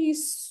pretty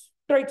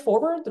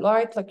straightforward,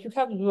 right? Like you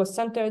have a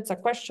sentence, a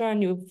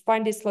question, you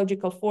find this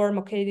logical form.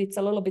 Okay, it's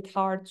a little bit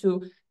hard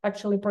to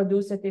actually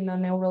produce it in a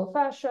neural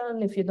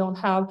fashion if you don't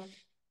have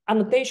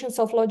annotations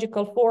of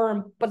logical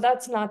form, but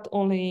that's not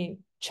only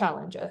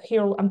challenge.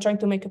 Here, I'm trying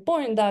to make a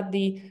point that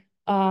the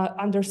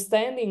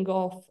understanding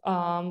of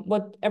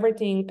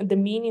the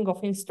meaning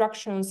of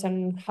instructions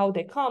and how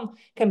they come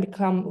can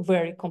become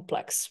very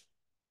complex.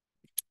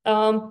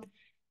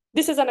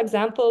 This is an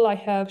example I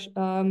have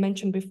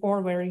mentioned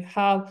before, where you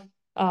have,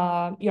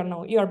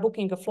 you are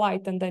booking a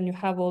flight and then you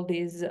have all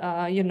these,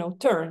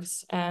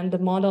 turns, and the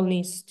model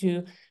needs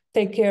to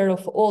take care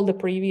of all the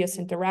previous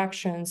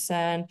interactions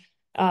and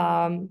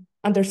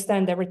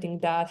understand everything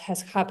that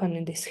has happened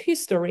in this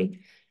history.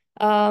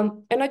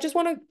 And I just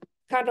want to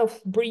kind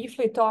of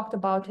briefly talk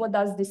about what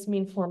does this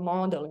mean for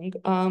modeling.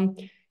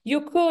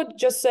 You could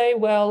just say,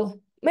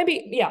 well,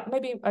 maybe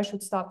I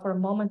should stop for a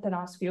moment and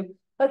ask you,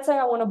 let's say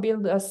I want to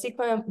build a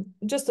sequence,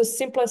 just a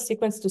simplest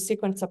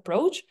sequence-to-sequence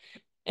approach.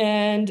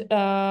 And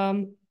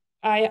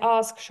I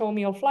ask, show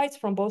me all flights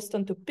from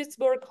Boston to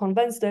Pittsburgh on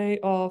Wednesday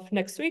of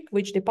next week,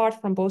 which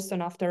depart from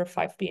Boston after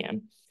 5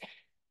 p.m.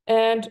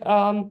 And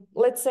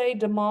let's say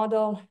the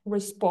model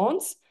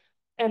responds,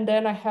 and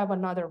then I have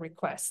another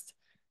request.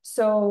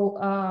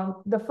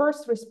 So the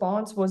first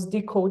response was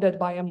decoded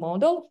by a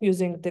model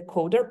using the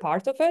decoder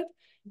part of it.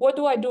 What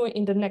do I do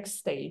in the next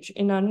stage?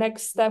 In a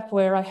next step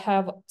where I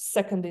have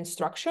second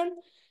instruction.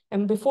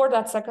 And before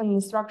that second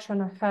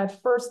instruction, I had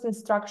first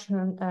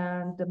instruction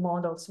and the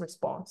model's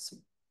response.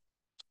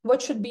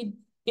 What should be,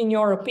 in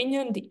your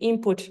opinion, the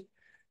input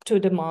to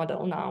the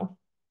model now?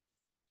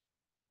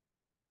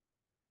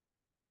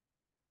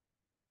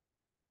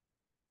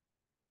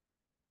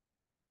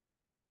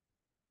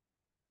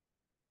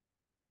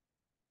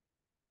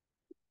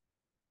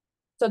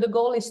 So the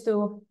goal is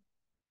to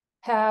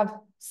have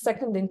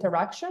second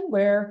interaction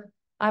where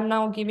I'm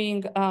now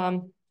giving,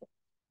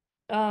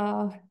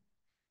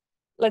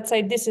 let's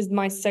say this is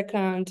my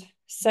second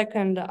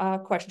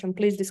question.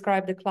 Please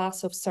describe the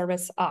class of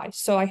service I.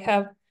 So I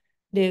have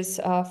this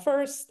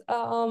first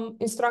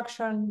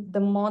instruction, the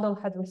model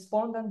had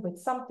responded with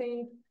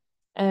something,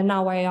 and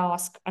now I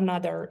ask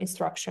another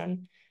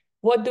instruction.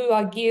 What do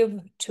I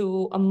give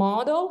to a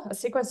model, a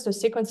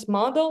sequence-to-sequence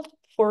model,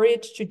 for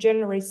it to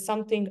generate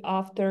something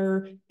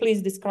after,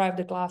 please describe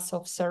the class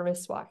of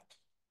service Y?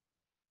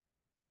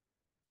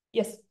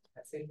 Yes?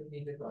 I think we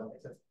need the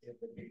context of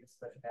the previous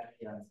question and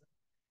the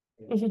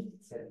answer. It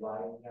said why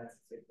the answer,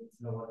 so it needs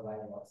to know what why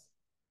was.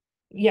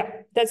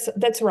 Yeah,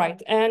 that's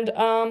right. And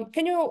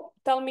can you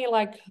tell me,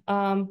 like,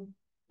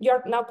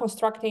 you're now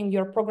constructing,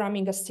 you're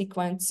programming a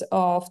sequence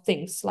of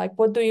things. Like,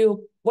 what are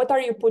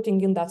you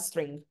putting in that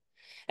string?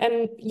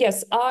 And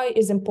yes, I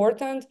is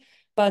important,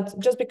 But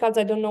just because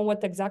I don't know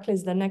what exactly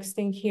is the next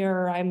thing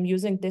here, I'm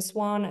using this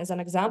one as an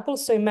example.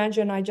 So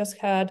imagine I just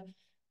had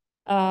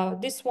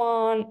this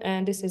one,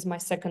 and this is my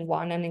second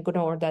one, and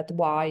ignore that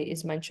Y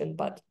is mentioned,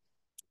 but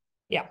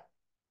yeah.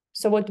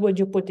 So what would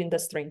you put in the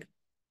string?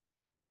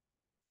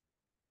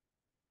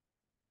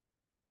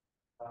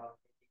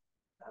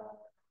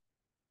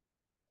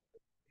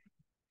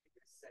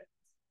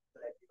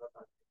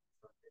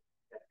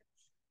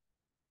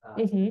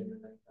 Mm-hmm.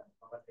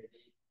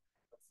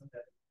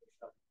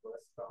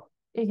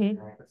 Mm-hmm.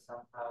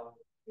 Somehow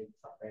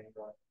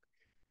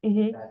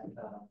Mm-hmm. that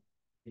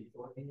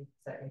before the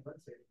second one,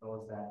 so it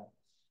knows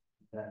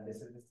that this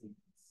is the sequence.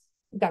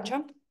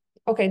 Gotcha.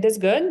 Okay, that's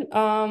good.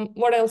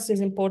 What else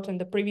is important?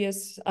 The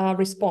previous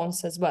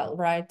response as well,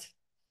 right?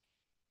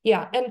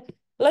 Yeah, and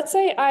let's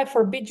say I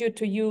forbid you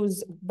to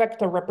use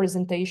vector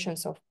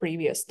representations of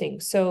previous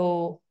things.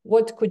 So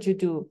what could you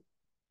do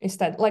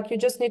instead? Like you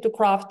just need to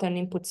craft an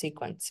input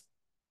sequence.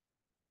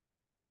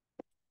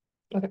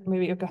 Okay,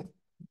 maybe you can.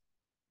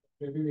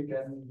 Maybe we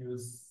can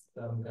use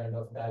some kind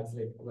of tags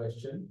like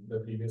question, the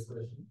previous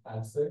question,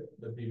 answer,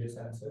 the previous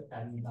answer,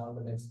 and now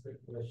the next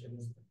question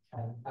is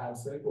an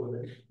answer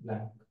colon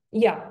blank.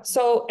 Yeah,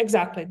 so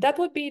exactly. That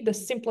would be the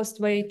simplest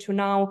way to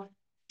now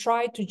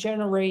try to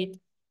generate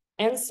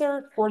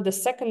answer for the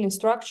second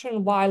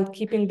instruction while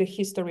keeping the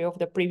history of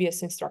the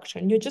previous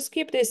instruction. You just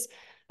keep this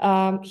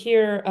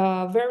here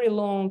very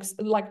long,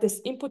 like this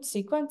input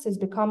sequence is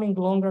becoming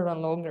longer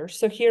and longer.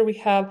 So here we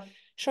have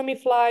show me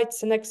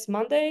flights next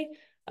Monday,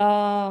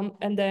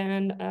 and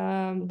then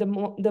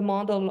the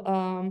model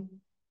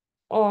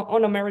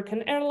on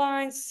American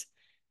Airlines.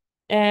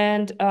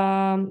 And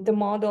the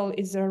model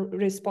is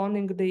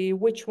responding the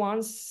which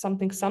ones,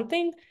 something,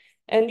 something.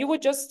 And you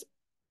would just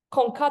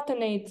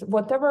concatenate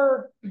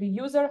whatever the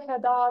user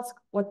had asked,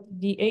 what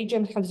the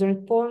agent has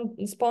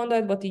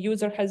responded, what the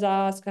user has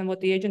asked, and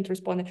what the agent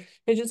responded.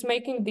 You're just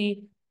making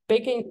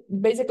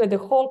basically the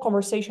whole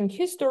conversation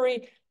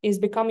history is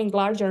becoming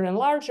larger and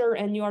larger,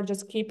 and you are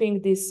just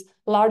keeping this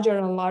larger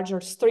and larger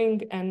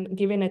string and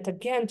giving it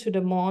again to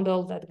the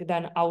model that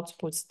then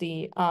outputs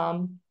the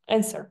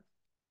answer.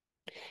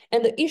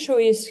 And the issue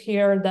is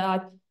here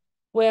that,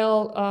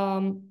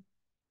 well,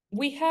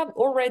 we have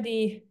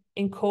already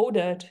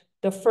encoded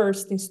the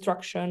first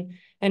instruction.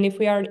 And if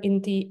we are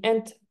in the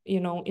end,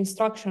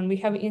 instruction, we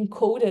have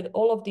encoded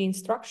all of the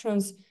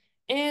instructions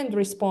and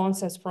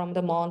responses from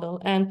the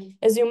model. And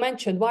as you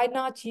mentioned, why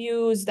not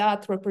use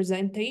that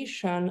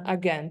representation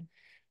again?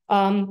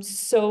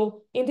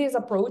 So in these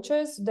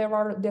approaches,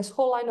 this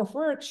whole line of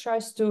work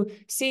tries to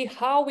see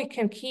how we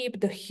can keep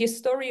the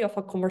history of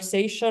a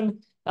conversation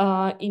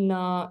in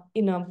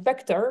a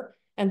vector,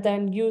 and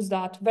then use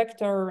that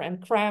vector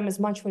and cram as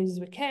much as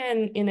we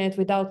can in it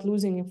without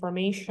losing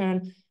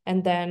information,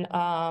 and then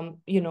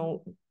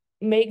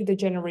make the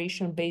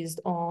generation based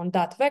on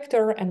that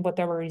vector and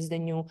whatever is the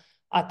new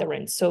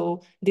utterance.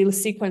 So the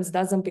sequence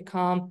doesn't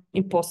become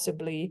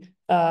impossibly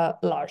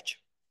large.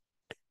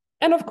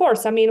 And of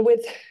course, I mean,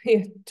 with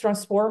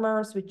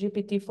transformers, with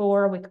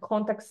GPT-4, with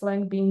context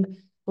length being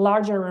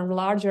larger and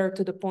larger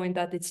to the point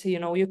that it's,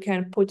 you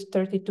can put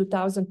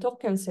 32,000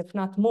 tokens, if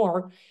not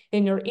more,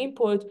 in your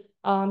input.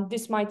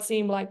 This might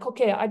seem like,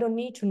 okay, I don't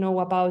need to know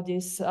about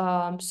these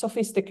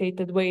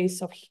sophisticated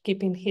ways of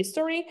keeping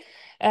history.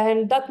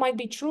 And that might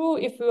be true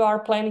if you are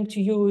planning to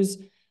use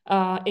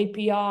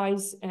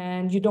APIs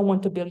and you don't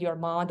want to build your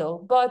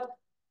model. But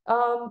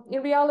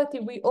in reality,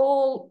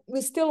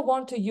 we still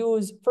want to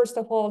use, first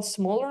of all,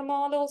 smaller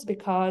models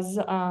because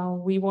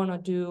we want to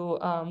do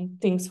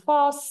things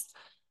fast,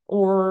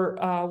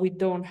 or we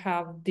don't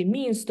have the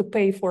means to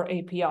pay for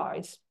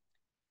APIs.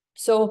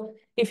 So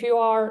if you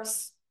are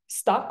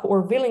stuck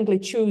or willingly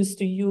choose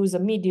to use a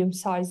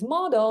medium-sized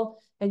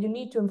model, and you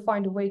need to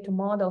find a way to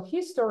model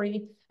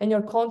history, and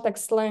your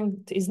context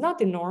length is not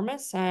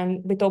enormous,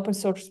 and with open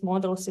source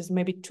models is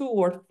maybe 2,000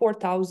 or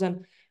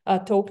 4,000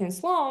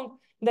 tokens long,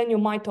 then you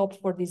might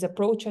opt for these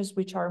approaches,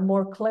 which are a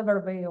more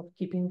clever way of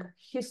keeping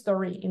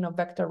history in a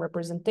vector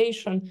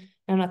representation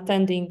and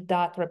attending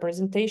that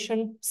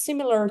representation,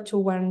 similar to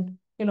when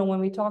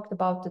we talked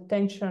about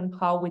attention,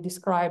 how we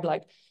describe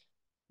like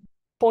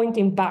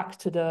pointing back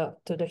to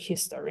the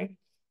history.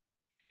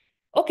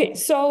 Okay,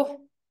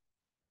 so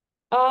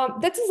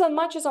that is as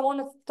much as I want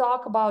to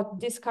talk about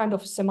this kind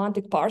of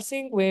semantic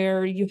parsing,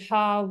 where you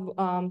have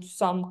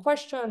some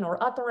question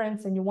or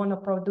utterance and you want to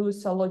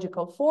produce a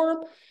logical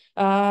form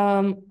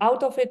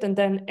out of it and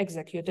then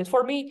execute it.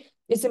 For me,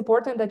 it's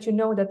important that you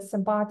know that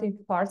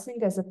semantic parsing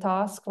as a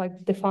task,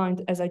 like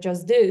defined as I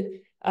just did,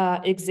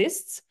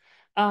 exists.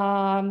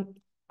 I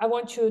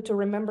want you to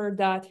remember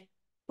that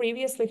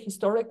previously,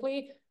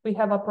 historically, we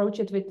have approached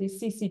it with the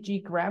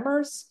CCG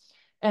grammars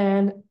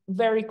and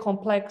very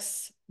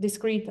complex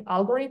discrete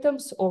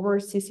algorithms over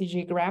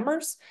CCG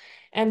grammars.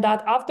 And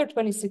that after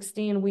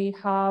 2016, we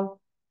have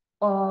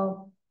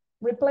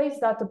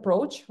replaced that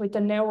approach with the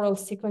neural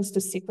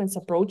sequence-to-sequence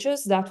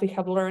approaches that we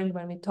have learned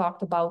when we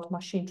talked about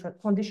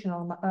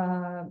conditional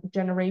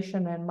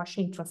generation and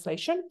machine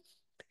translation.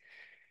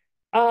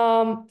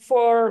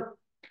 For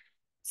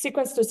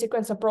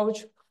sequence-to-sequence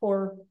approach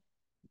for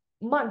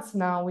months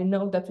now. We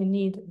know that we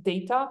need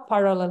data,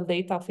 parallel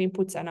data of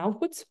inputs and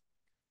outputs.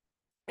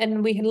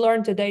 And we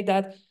learned today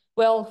that,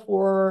 well,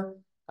 for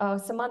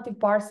semantic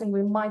parsing,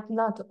 we might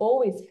not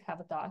always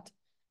have that.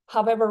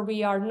 However,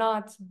 we are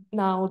not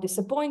now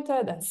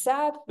disappointed and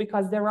sad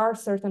because there are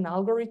certain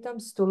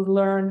algorithms to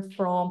learn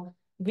from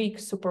weak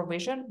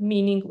supervision,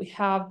 meaning we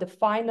have the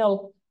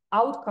final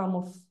outcome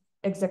of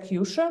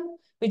execution.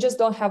 We just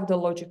don't have the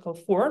logical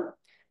form.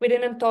 We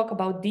didn't talk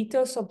about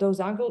details of those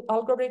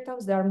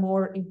algorithms. They are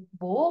more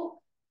involved,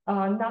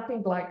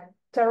 nothing like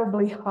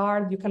terribly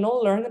hard. You can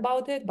all learn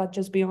about it, but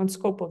just beyond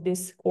scope of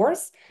this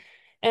course.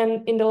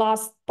 And in the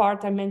last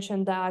part, I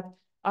mentioned that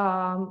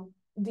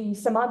the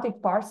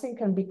semantic parsing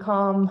can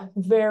become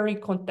very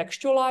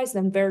contextualized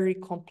and very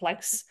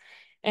complex.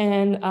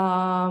 And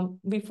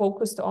we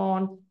focused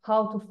on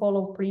how to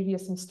follow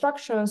previous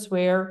instructions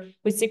where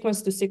with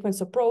sequence-to-sequence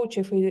approach,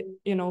 if we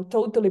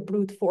totally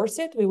brute force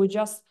it, we would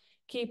just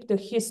keep the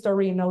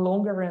history in a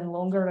longer and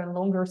longer and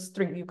longer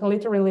string. You can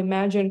literally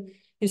imagine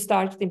you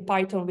start in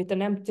Python with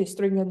an empty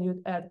string and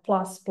you add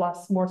plus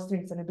more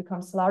strings and it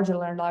becomes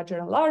larger and larger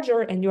and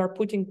larger, and you are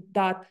putting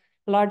that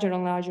larger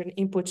and larger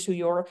input to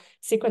your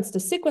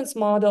sequence-to-sequence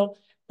model,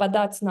 but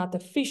that's not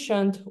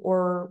efficient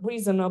or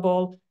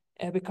reasonable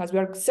because we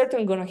are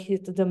certainly going to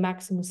hit the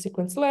maximum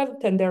sequence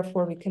length, and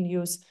therefore we can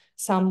use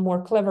some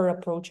more clever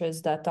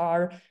approaches that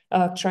are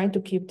trying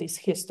to keep this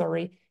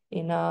history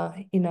in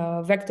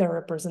a vector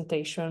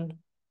representation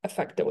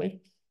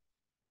effectively.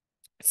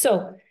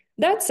 So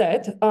that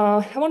said,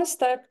 I want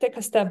to take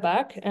a step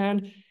back,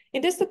 and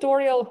in this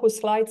tutorial whose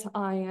slides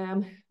I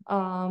am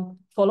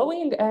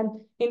following,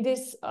 and in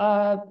these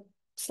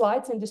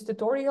slides in this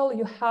tutorial,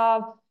 you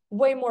have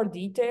way more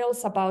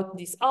details about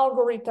these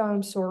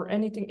algorithms or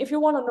anything. If you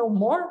want to know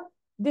more,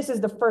 this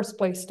is the first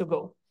place to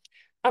go.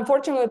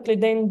 Unfortunately,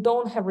 they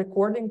don't have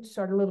recording,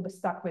 so I'm a little bit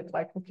stuck with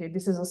like, okay,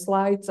 this is a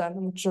slides, and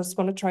I'm just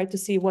going to try to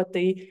see what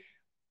the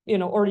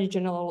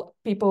original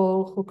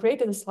people who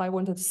created the slide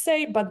wanted to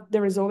say, but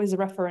there is always a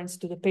reference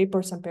to the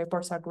papers, and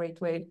papers are a great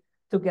way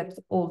to get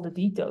all the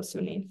details you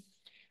need.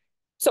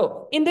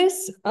 So in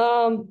this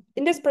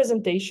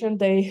presentation,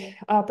 they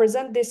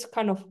present this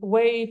kind of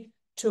way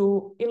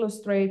to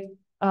illustrate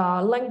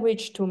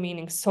language to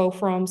meaning. So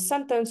from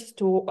sentence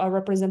to a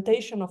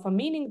representation of a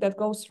meaning that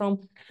goes from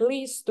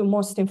least to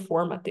most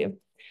informative.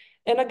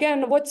 And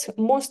again, what's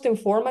most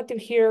informative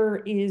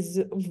here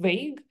is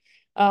vague,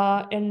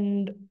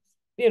 and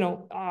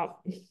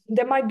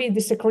there might be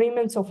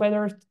disagreements of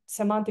whether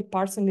semantic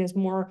parsing is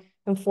more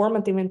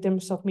informative in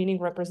terms of meaning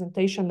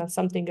representation than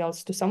something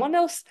else to someone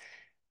else.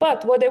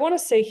 But what I want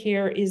to say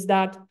here is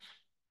that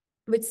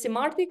with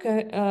semantic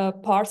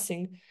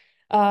parsing,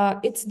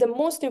 it's the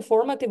most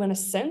informative in a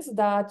sense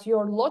that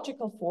your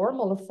logical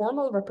form or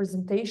formal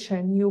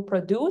representation you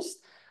produce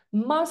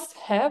must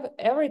have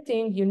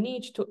everything you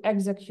need to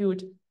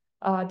execute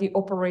the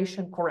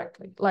operation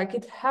correctly. Like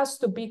it has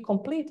to be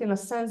complete in a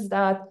sense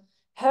that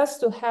has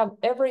to have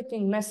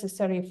everything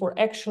necessary for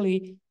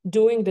actually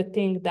doing the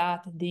thing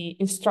that the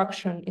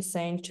instruction is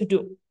saying to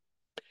do.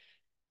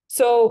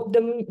 So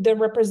the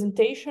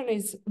representation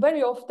is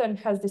very often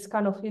has this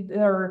kind of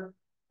either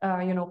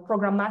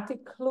programmatic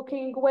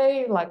looking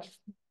way, like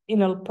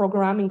in a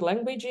programming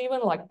language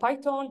even like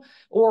Python,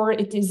 or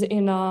it is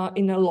in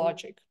a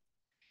logic.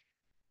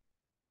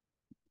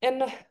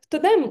 And to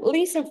them,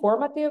 least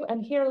informative,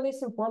 and here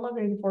least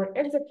informative for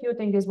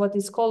executing is what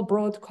is called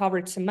broad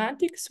coverage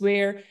semantics,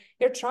 where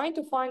you're trying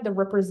to find the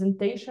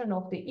representation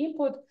of the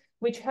input,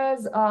 which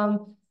has,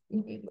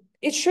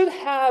 it should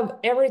have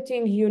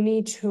everything you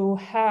need to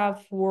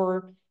have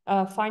for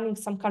finding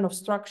some kind of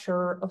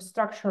structure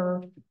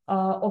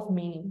of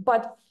meaning.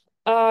 But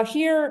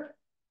here,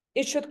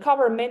 it should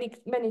cover many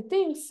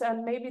things,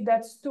 and maybe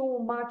that's too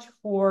much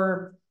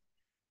for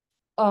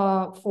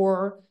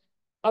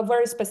a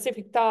very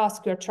specific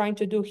task you're trying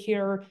to do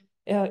here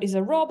is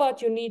a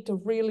robot. You need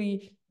to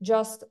really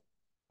just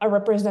a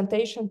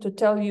representation to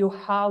tell you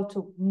how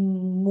to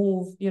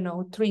move,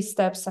 3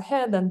 steps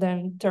ahead and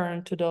then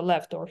turn to the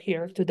left or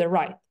here to the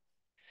right.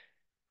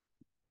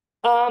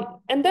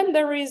 And then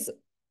there is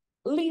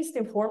least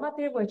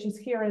informative, which is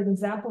here an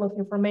example of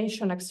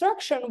information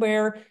extraction,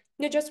 where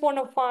you just want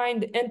to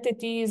find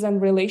entities and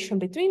relation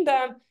between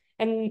them,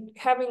 and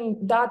having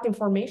that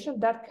information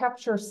that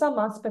captures some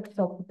aspect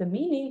of the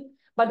meaning,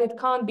 but it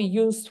can't be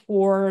used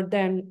for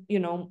then,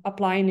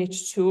 applying it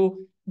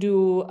to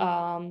do,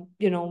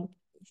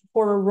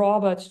 for a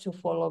robot to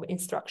follow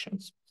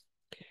instructions.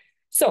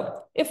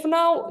 So if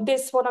now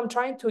what I'm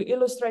trying to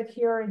illustrate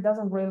here, it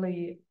doesn't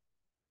really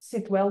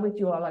sit well with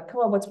you, like,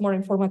 oh, what's more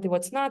informative,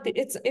 what's not,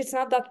 it's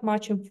not that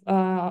much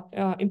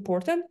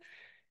important.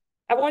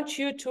 I want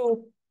you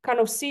to kind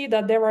of see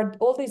that there are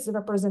all these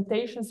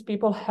representations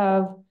people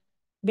have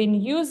been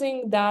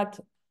using that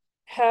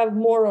have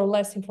more or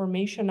less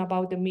information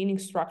about the meaning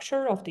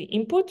structure of the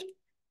input,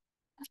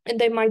 and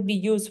they might be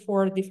used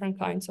for different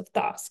kinds of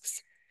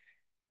tasks.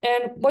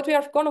 And what we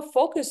are going to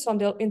focus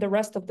on in the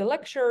rest of the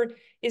lecture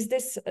is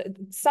this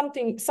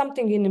something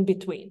in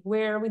between,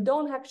 where we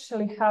don't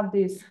actually have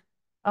this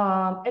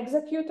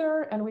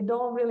executor, and we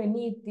don't really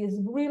need this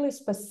really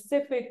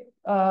specific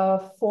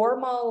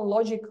formal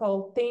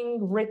logical thing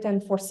written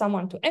for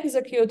someone to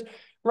execute.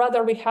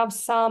 Rather, we have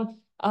some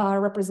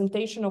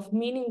representation of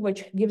meaning,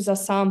 which gives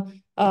us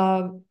some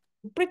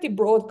pretty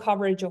broad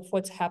coverage of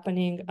what's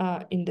happening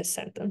in the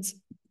sentence.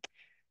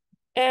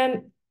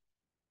 And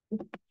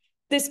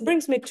this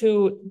brings me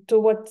to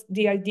what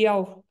the idea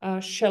of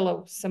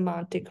shallow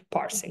semantic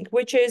parsing,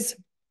 which is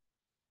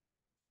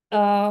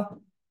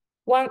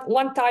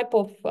one type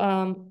of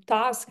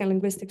task and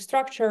linguistic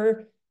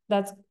structure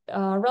that's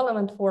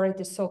relevant for it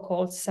is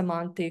so-called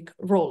semantic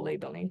role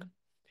labeling.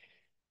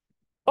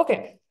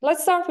 Okay,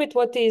 let's start with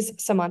what is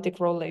semantic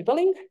role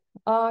labeling.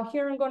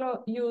 Here I'm going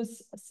to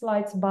use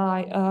slides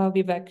by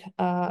Vivek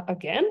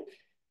again.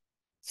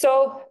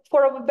 So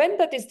for an event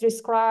that is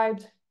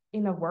described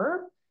in a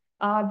verb,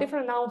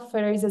 different noun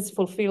phrases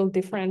fulfill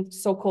different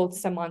so-called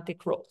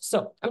semantic roles.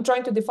 So I'm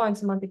trying to define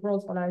semantic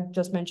roles, but I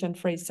just mentioned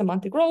phrase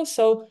semantic roles,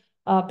 so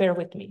bear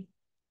with me.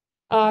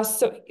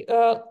 Let's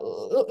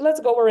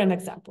go over an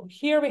example.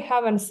 Here we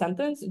have a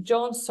sentence: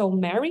 John saw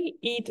Mary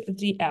eat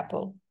the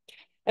apple.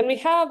 And we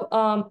have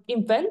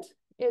invent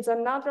is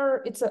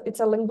another, it's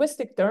a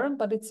linguistic term,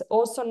 but it's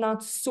also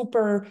not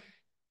super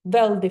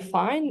well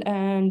defined,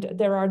 and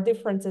there are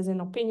differences in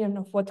opinion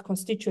of what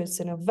constitutes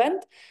an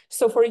event.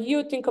 So for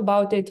you, think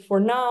about it for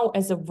now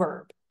as a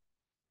verb.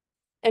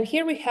 And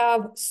here we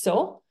have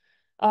so,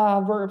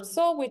 verb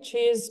so, which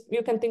is,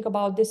 you can think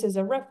about this as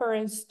a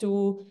reference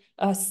to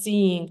a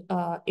seeing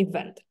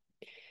event.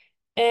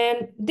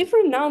 And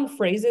different noun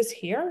phrases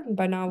here,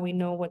 by now we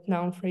know what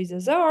noun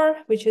phrases are,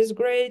 which is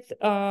great.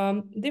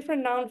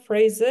 Different noun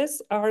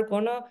phrases are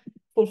gonna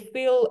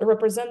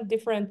represent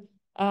different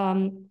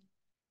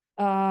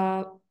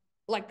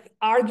like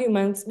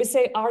arguments, we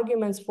say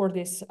arguments for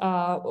this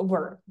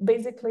verb.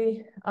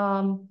 Basically,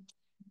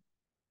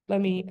 let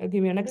me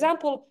give you an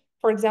example.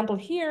 For example,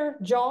 here,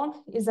 John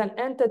is an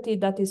entity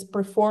that is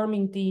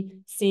performing the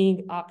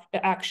seeing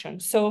action.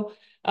 So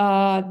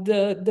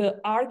the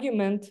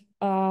argument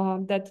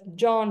that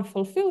John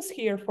fulfills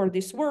here for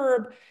this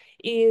verb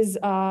is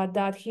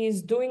that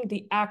he's doing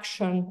the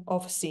action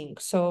of seeing.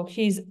 So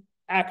he's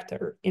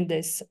actor in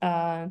this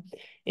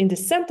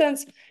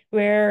sentence,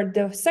 where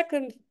the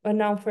second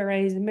noun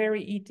phrase,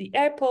 Mary eat the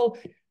apple,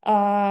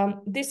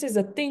 this is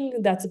a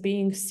thing that's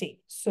being seen.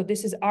 So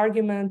this is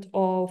argument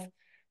of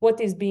what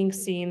is being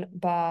seen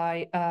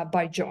by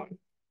John.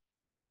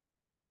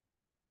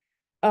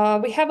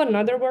 We have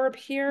another verb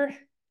here,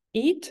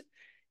 eat.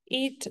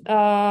 Eat,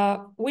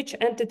 which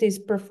entity is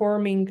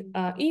performing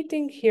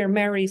eating? Here,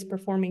 Mary is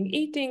performing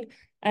eating,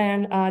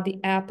 and the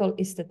apple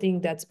is the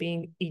thing that's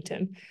being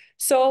eaten.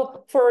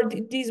 So for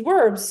these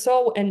verbs,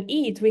 so and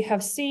eat, we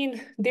have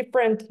seen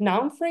different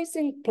noun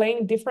phrasing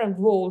playing different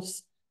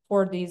roles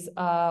for these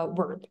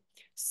verbs.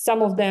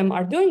 Some of them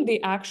are doing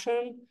the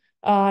action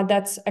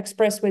that's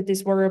expressed with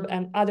this verb,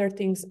 and other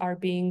things are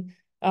being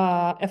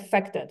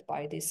affected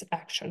by this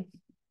action.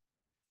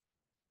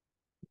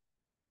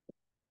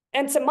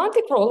 And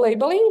semantic role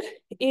labeling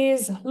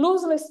is,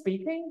 loosely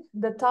speaking,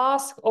 the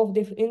task of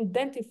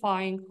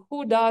identifying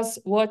who does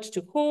what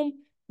to whom,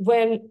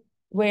 when,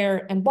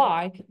 where, and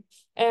why.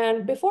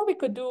 And before we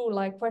could do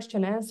like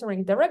question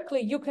answering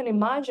directly, you can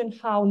imagine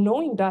how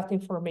knowing that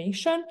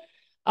information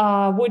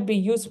would be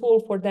useful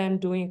for then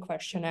doing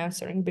question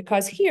answering.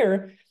 Because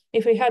here,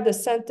 if we had the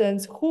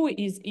sentence, who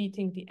is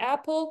eating the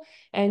apple,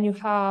 and you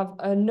have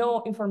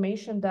no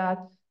information that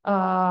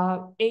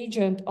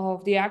agent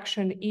of the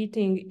action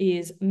eating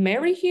is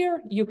Mary here,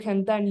 you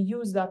can then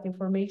use that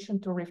information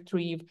to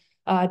retrieve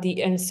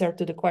the answer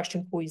to the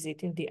question, who is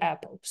eating the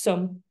apple.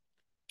 So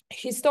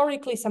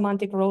historically,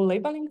 semantic role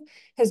labeling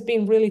has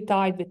been really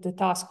tied with the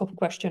task of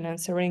question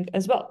answering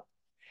as well.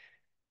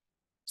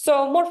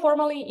 So more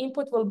formally,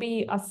 input will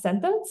be a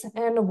sentence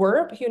and a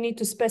verb. You need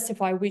to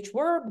specify which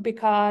verb,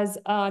 because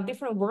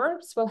different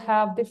verbs will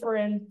have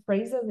different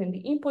phrases in the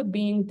input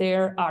being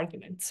their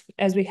arguments.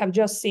 As we have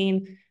just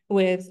seen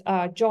with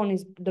John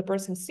is the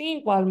person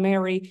seeing, while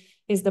Mary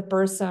is the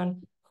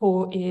person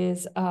who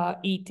is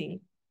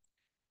eating.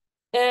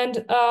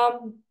 And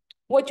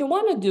what you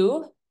want to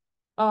do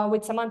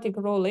with semantic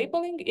role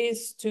labeling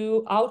is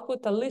to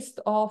output a list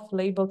of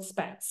labeled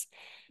spans.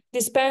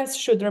 These spans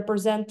should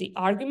represent the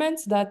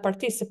arguments that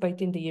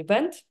participate in the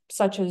event,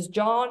 such as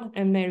John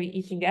and Mary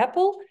eating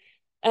apple,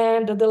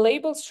 and the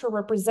labels should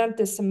represent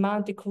the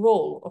semantic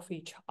role of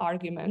each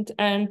argument.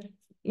 And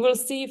we'll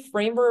see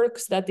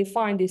frameworks that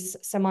define this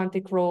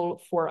semantic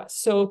role for us.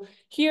 So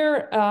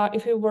here,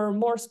 if we were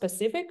more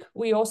specific,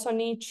 we also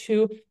need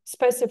to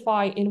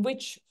specify in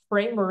which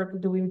framework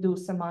do we do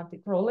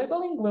semantic role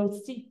labeling. We'll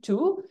see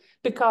two,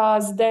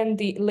 because then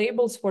the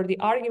labels for the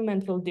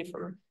argument will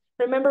differ.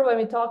 Remember when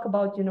we talk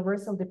about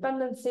universal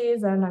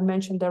dependencies, and I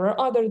mentioned there are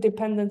other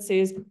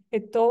dependencies,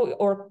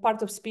 or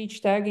part of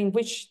speech tagging,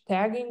 which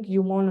tagging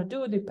you want to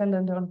do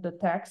dependent on the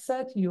tag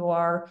set you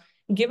are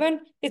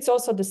given. It's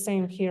also the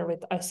same here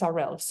with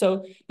SRL.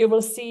 So you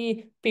will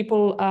see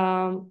people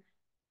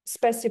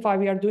specify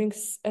we are doing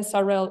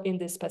SRL in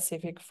this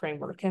specific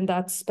framework, and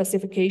that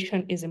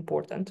specification is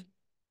important.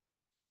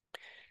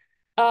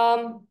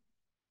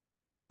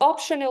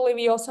 Optionally,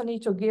 we also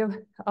need to give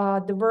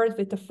the word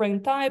with the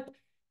frame type,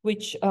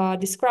 which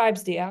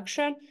describes the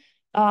action,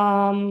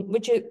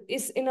 which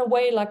is in a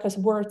way like a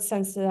word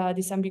sense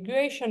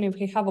disambiguation. If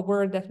we have a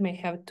word that may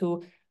have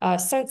two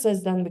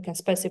senses, then we can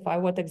specify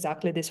what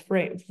exactly this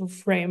verb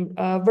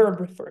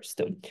refers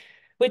to,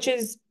 which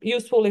is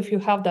useful if you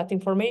have that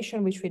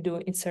information, which we do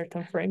in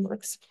certain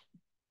frameworks.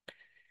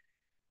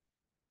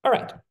 All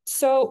right,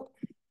 so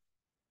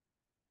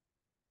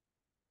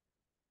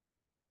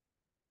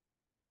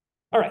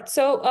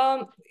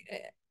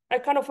I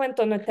kind of went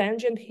on a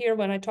tangent here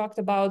when I talked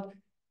about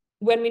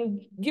when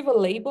we give a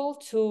label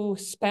to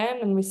span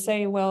and we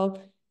say,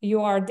 well,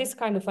 you are this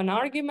kind of an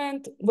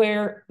argument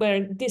where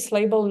this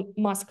label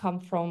must come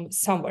from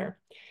somewhere.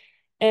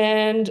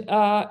 And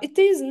it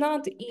is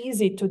not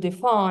easy to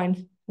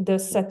define the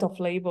set of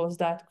labels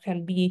that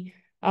can be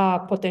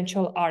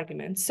potential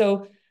arguments.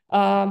 So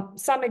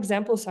some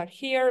examples are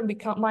here. We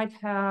might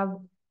have,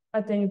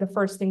 I think the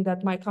first thing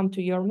that might come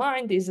to your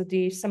mind is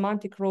the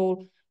semantic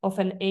role of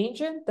an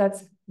agent.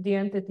 That's the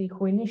entity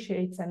who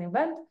initiates an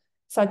event,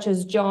 such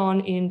as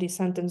John in the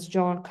sentence,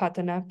 John cut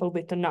an apple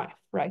with a knife,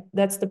 right?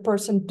 That's the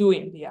person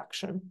doing the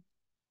action.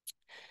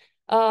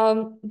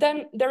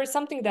 Then there is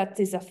something that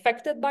is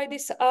affected by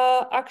this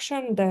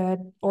action that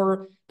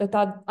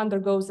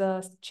undergoes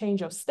a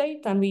change of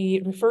state, and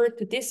we refer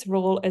to this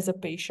role as a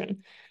patient.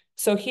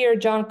 So here,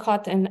 John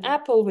cut an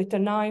apple with a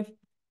knife.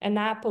 An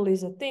apple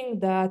is a thing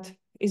that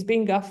is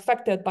being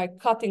affected by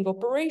cutting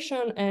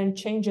operation and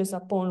changes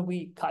upon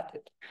we cut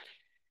it.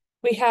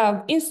 We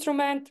have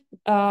instrument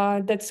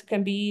that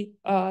can be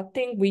a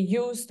thing we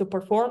use to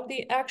perform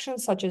the action,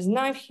 such as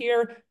knife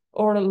here,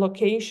 or a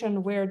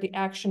location where the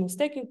action is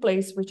taking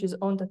place, which is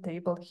on the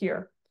table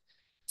here.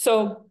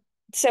 So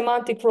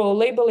semantic role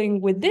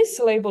labeling with this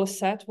label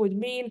set would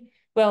mean,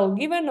 well,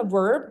 given a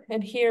verb,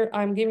 and here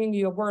I'm giving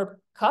you a verb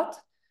cut,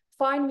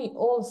 find me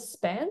all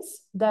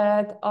spans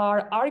that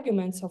are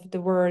arguments of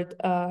the word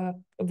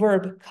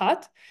verb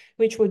cut,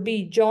 which would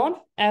be John,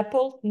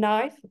 apple,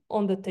 knife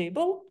on the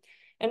table.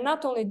 And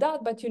not only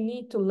that, but you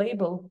need to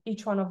label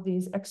each one of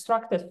these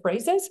extracted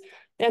phrases.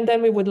 And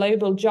then we would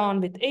label John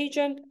with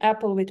agent,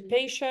 apple with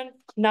patient,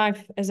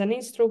 knife as an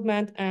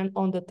instrument, and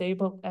on the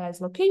table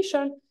as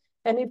location.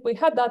 And if we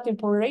had that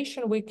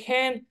information, we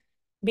can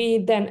be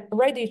then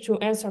ready to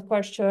answer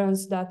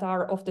questions that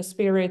are of the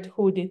spirit,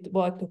 who did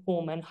what, to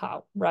whom, and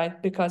how,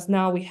 right? Because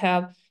now we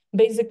have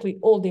basically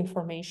all the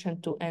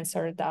information to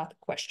answer that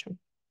question.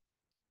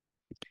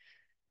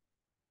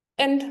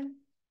 And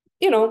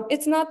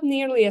it's not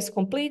nearly as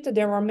complete.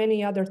 There are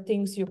many other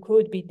things you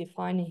could be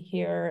defining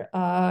here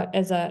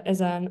as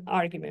an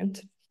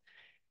argument.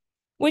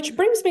 Which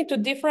brings me to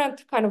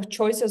different kind of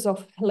choices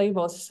of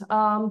labels.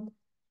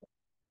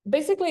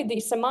 Basically,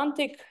 the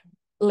semantic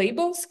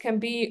labels can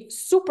be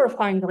super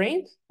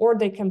fine-grained or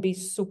they can be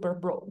super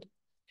broad.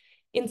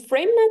 In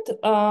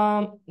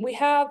FrameNet, we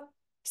have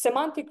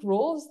semantic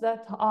rules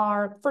that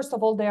are, first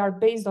of all, they are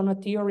based on a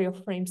theory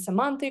of frame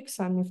semantics.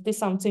 And if this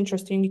sounds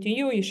interesting to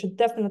you, you should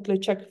definitely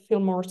check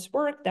Fillmore's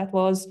work. That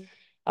was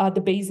the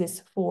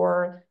basis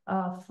for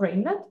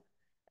FrameNet.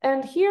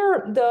 And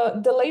here,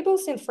 the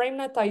labels in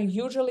FrameNet are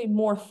usually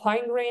more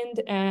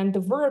fine-grained, and the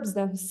verbs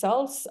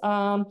themselves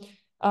are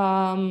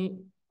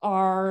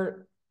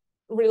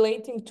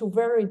relating to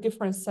very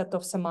different set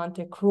of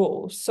semantic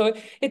rules. So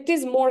it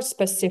is more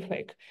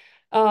specific.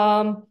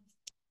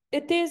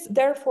 It is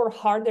therefore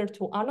harder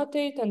to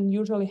annotate and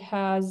usually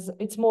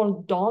it's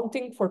more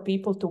daunting for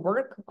people to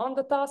work on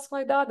the task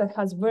like that. That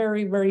has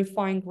very, very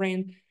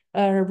fine-grained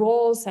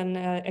roles, and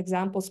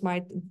examples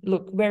might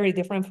look very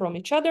different from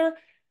each other.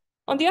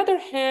 On the other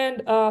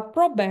hand,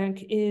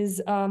 PropBank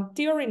is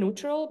theory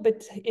neutral,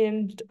 but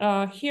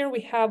here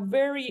we have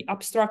very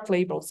abstract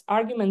labels: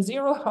 argument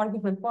 0,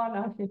 argument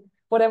 1,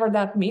 whatever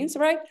that means,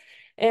 right?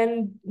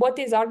 And what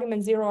is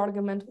argument 0,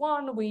 argument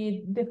 1?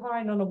 We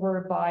define on a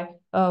verb by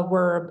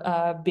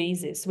verb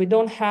basis. We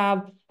don't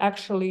have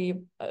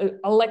actually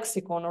a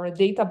lexicon or a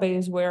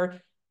database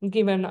where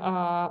given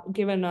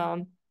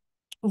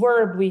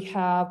verb we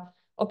have,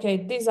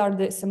 okay, these are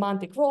the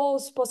semantic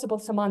roles, possible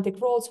semantic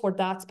roles for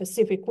that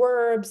specific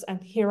verbs,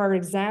 and here are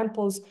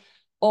examples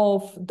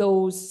of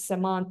those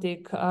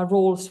semantic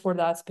roles for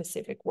that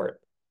specific verb.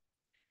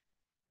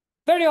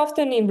 Very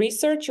often in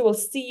research, you will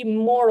see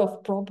more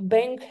of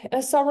PropBank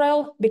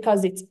SRL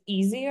because it's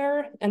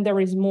easier and there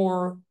is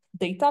more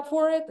data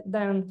for it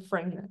than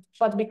FrameNet.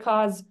 But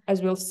because,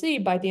 as we'll see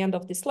by the end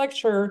of this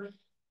lecture,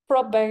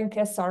 PropBank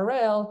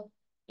SRL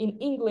in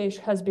English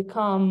has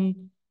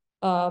become,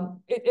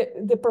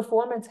 the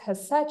performance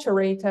has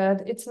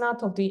saturated. It's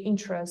not of the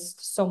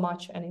interest so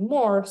much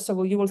anymore.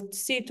 So you will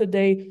see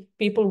today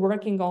people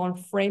working on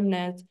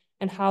FrameNet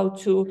and how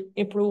to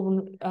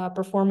improve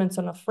performance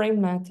on a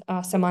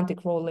FrameNet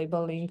semantic role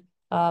labeling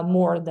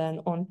more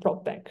than on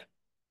PropBank.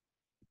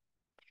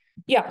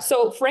 Yeah,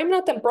 so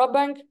FrameNet and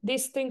PropBank,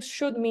 these things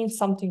should mean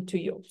something to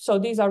you. So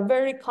these are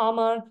very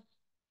common.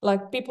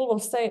 Like people will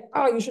say,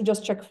 oh, you should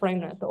just check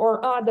FrameNet,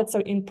 or that's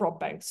in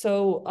PropBank.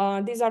 So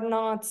these are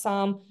not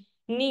some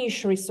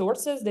niche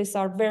resources. These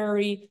are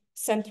very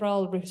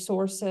central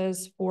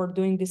resources for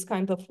doing this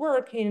kind of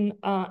work in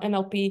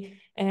NLP.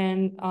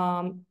 And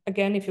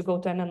again, if you go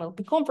to an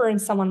NLP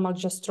conference, someone might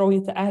just throw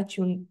it at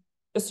you,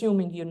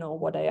 assuming you know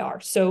what they are.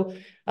 So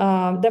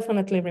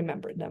definitely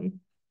remember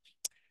them.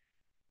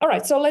 All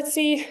right, so let's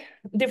see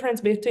difference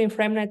between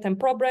FrameNet and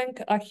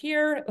PropBank.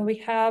 Here we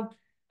have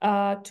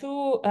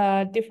two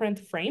different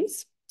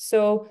frames.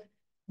 So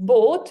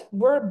both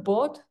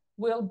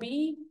will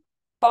be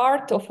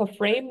part of a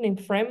frame in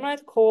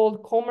FrameNet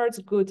called commerce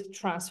good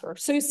transfer.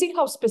 So you see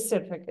how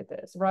specific it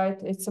is, right?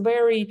 It's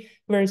very,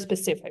 very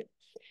specific.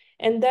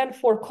 And then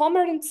for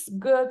commerce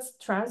goods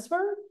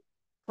transfer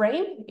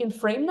frame in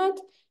FrameNet,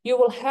 you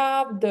will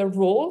have the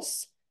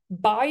roles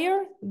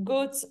buyer,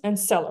 goods, and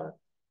seller.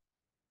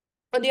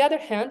 On the other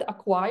hand,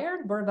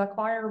 acquire, verb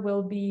acquire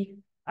will be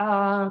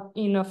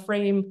in a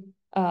frame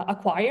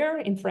acquire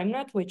in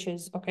FrameNet, which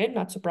is, okay,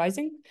 not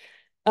surprising.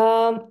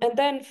 And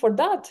then for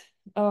that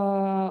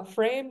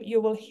frame,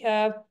 you will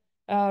have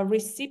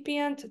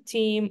recipient,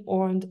 team,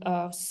 and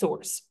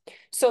source.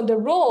 So the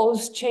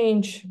roles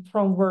change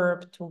from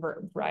verb to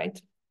verb, right?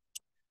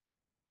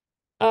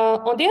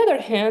 On the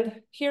other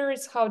hand, here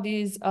is how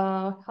these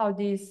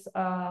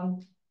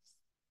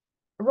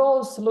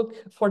roles look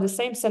for the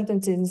same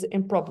sentences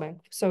in PropBank.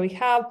 So we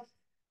have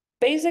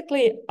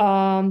basically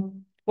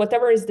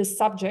whatever is the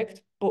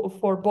subject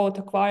for both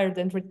acquired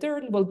and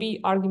returned will be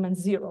argument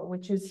 0,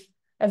 which is,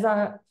 as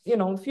a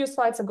few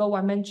slides ago,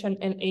 I mentioned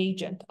an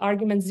agent.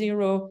 Argument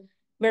 0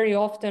 very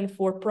often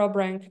for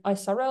PropBank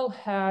SRL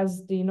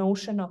has the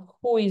notion of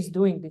who is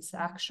doing this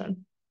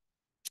action.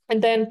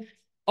 And then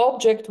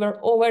object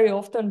will very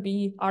often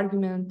be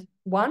argument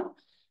 1,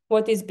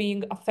 what is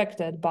being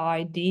affected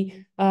by the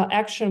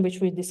action which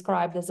we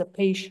described as a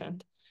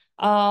patient.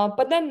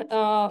 But then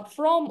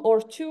from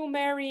or to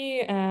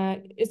Mary,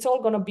 it's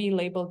all going to be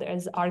labeled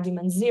as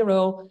argument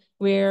 0,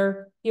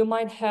 where you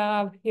might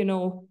have,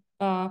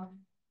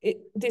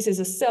 this is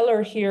a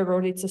seller here,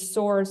 or it's a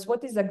source.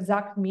 What is the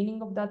exact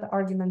meaning of that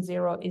argument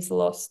 0 is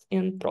lost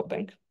in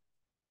PropBank.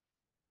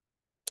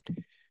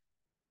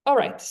 All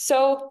right,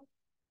 so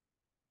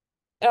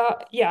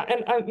yeah,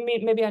 and I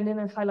mean, maybe I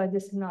didn't highlight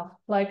this enough.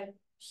 Like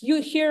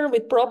you here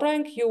with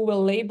PropBank, you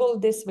will label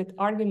this with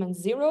argument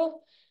 0,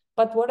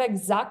 but what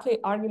exactly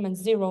argument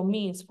 0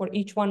 means for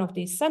each one of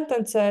these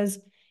sentences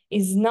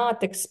is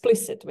not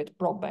explicit with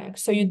PropBank.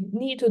 So you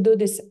need to do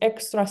this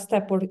extra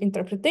step or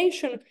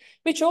interpretation,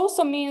 which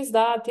also means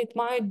that it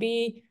might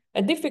be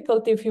a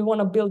difficulty if you want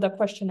to build a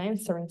question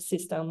answering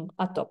system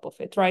on top of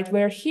it, right?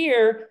 Where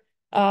here,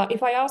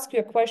 if I ask you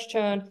a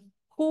question,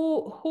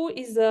 who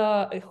is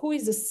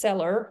a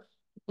seller?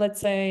 Let's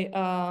say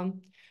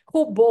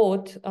who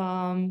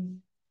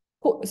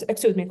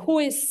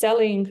is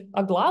selling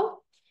a glove?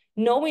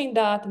 Knowing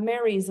that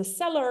Mary is a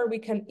seller, we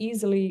can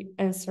easily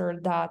answer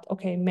that,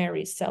 okay,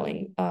 Mary is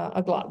selling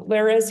a glove.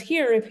 Whereas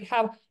here, if you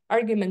have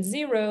argument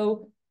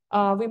 0,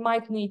 we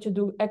might need to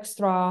do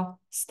extra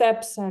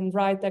steps and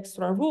write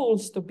extra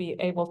rules to be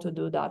able to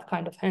do that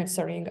kind of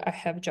answering I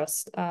have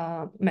just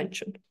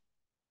mentioned.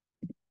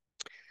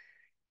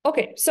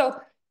 Okay, so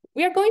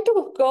we are going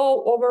to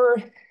go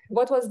over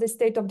what was the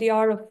state of the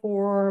art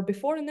for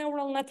before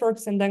neural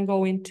networks and then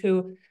go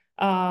into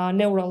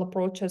neural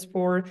approaches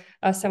for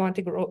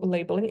semantic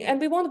labeling.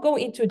 And we won't go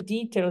into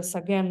details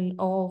again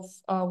of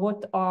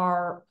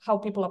how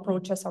people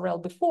approach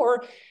SRL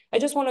before. I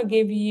just want to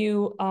give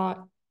you,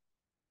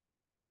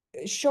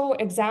 show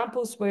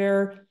examples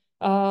where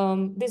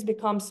this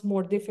becomes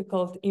more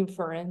difficult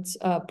inference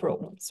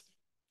problems.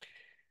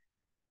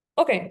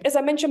 Okay, as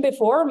I mentioned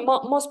before,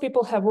 most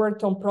people have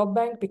worked on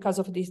PropBank because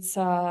of this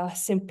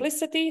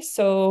simplicity.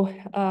 So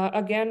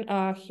again,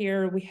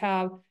 here we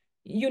have,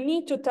 you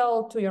need to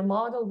tell to your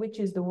model which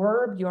is the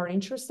verb you are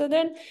interested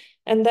in.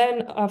 And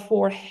then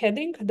for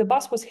heading, the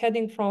bus was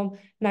heading from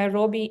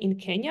Nairobi in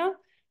Kenya.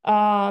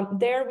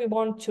 There we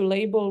want to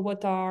label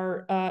what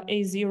are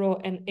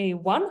A0 and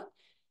A1.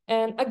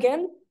 And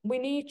again, we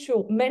need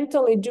to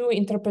mentally do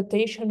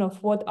interpretation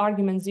of what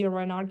argument 0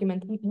 and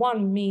argument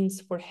 1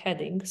 means for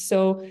heading.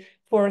 So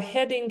for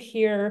heading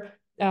here,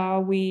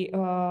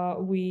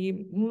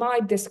 we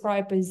might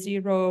describe a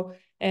 0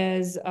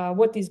 as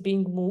what is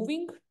being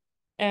moving,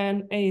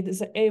 and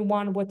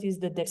A1, what is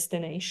the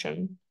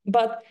destination.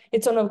 But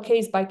it's on a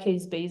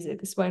case-by-case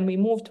basis. When we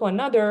move to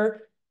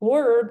another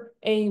word,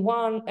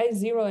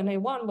 A0 and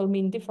A1 will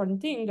mean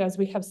different things, as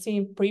we have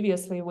seen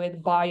previously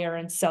with buyer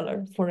and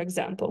seller, for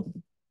example.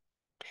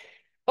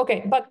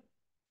 Okay, but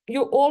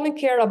you only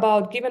care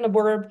about, given a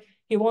verb,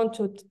 you want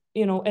to,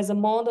 as a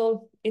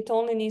model, it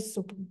only needs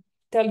to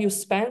tell you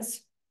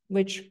spans,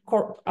 which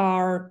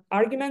are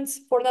arguments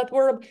for that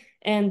verb,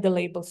 and the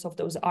labels of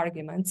those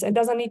arguments. It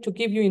doesn't need to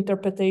give you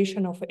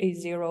interpretation of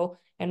A0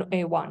 and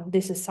A1.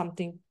 This is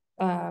something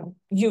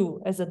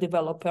you as a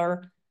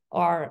developer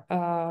are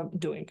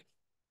doing.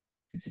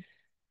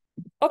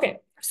 Okay,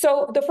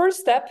 so the first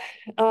step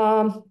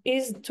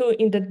is to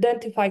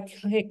identify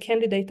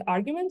candidate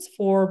arguments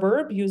for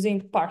verb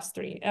using parse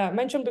tree.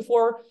 Mentioned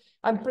before,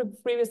 I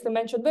previously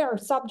mentioned where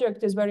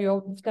subject is very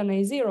often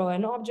A0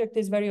 and object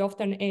is very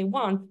often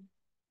A1.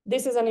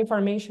 This is an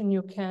information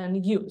you can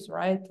use,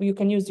 right? You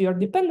can use your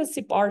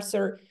dependency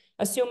parser,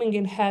 assuming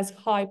it has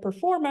high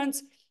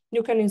performance.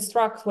 You can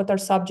instruct what are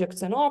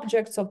subjects and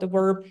objects of the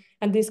verb,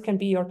 and these can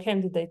be your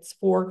candidates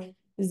for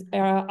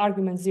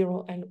argument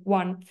 0 and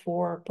 1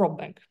 for prop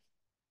bank.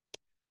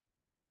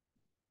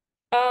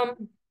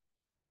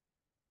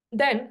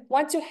 Then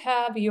once you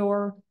have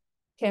your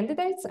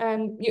candidates,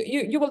 and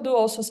you will do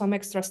also some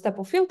extra step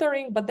of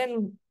filtering, but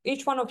then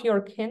each one of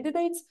your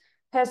candidates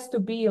has to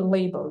be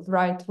labeled,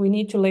 right? We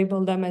need to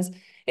label them as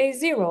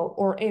A0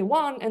 or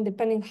A1, and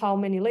depending how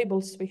many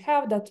labels we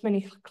have, that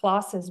many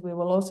classes we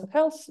will also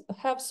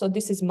have. So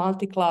this is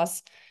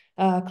multi-class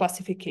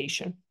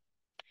classification.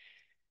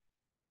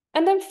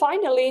 And then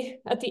finally,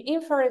 at the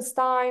inference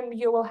time,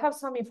 you will have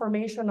some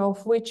information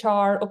of which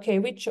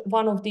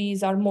one of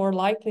these are more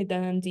likely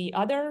than the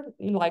other,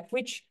 like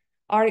which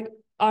are,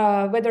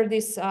 whether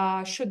this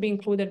should be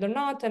included or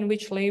not, and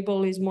which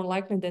label is more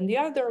likely than the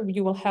other.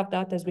 You will have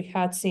that as we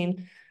had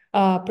seen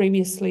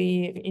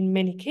previously in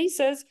many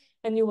cases,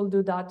 and you will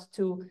do that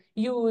to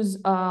use,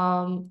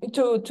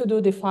 to do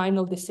the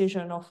final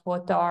decision of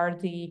what are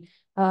the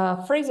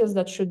phrases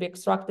that should be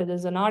extracted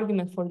as an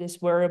argument for this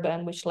verb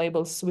and which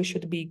labels we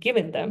should be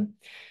giving them.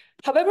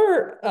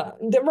 However,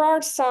 there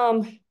are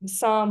some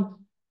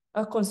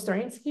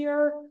constraints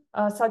here,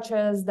 such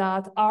as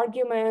that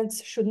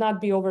arguments should not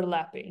be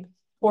overlapping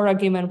for a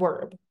given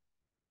verb.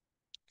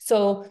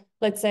 So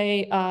let's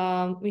say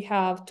we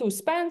have two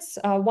spans.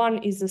 One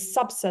is a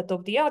subset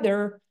of the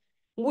other.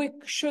 We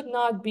should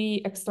not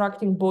be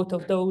extracting both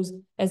of those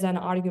as an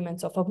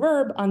argument of a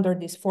verb under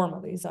this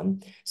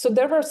formalism. So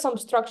there are some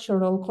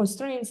structural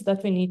constraints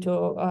that we need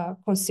to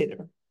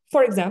consider.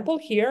 For example,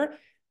 here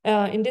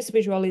in this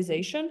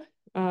visualization,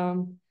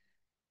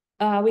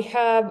 we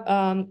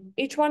have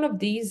each one of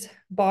these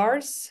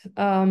bars.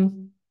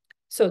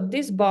 So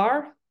this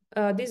bar,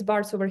 these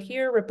bars over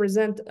here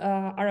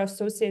are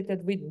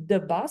associated with the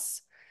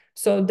bus.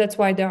 So that's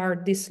why they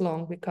are this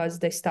long, because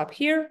they stop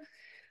here.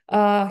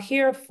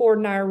 Here for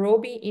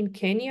Nairobi in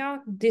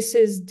Kenya,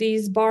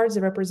 these bars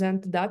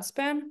represent that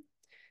span.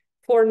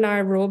 For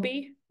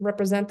Nairobi,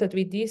 represented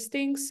with these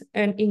things,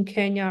 and in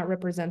Kenya,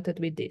 represented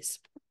with this.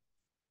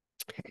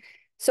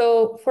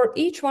 So for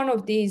each one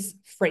of these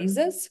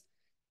phrases,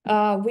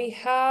 we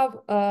have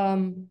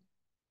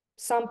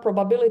some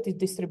probability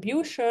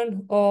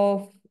distribution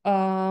of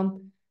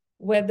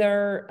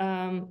whether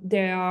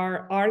there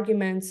are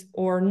arguments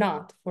or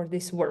not for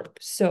this verb.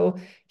 So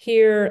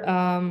here,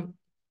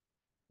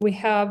 we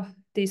have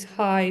these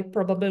high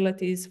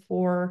probabilities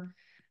for,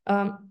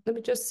 let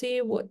me just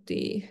see what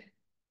the,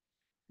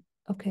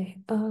 okay.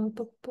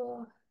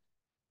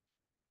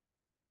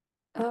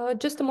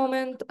 Just a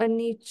moment,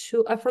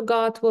 I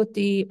forgot what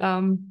the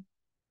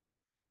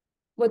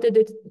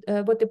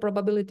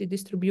probability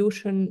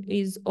distribution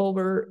is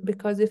over,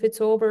 because if it's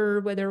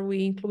over whether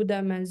we include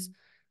them as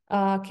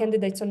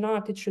candidates or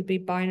not, it should be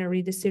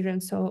binary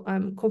decision. So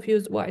I'm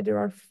confused why there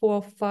are 4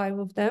 or 5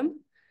 of them.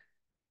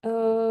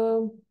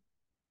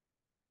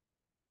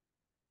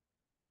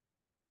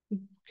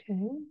 Okay.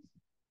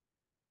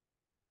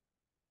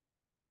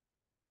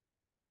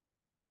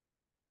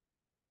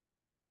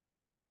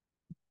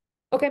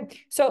 Okay,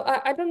 so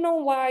I don't know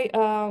why,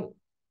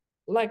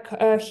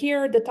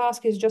 here the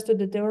task is just to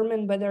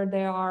determine whether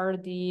there are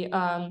the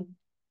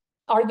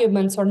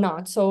arguments or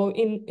not. So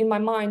in my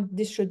mind,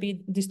 this should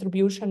be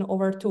distribution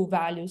over 2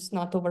 values,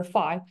 not over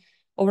 5.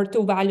 Over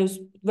 2 values,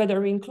 whether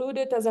we include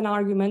it as an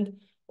argument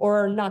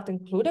or not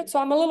included. So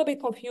I'm a little bit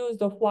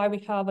confused of why we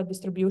have a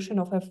distribution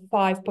of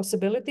 5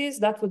 possibilities.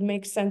 That would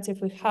make sense if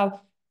we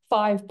have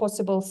 5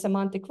 possible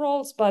semantic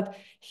roles, but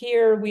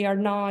here we are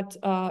not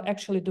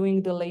actually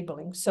doing the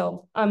labeling.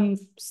 So I'm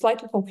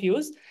slightly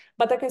confused,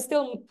 but I can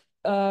still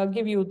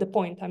give you the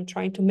point I'm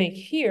trying to make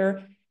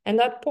here. And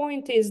that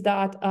point is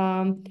that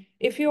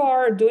if you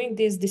are doing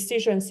these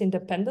decisions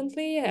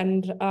independently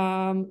and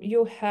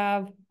you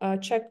have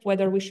checked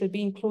whether we should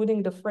be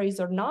including the phrase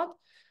or not,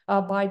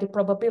 by the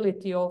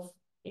probability of,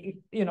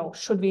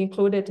 should we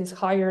include it is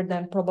higher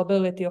than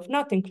probability of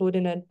not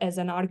including it as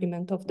an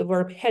argument of the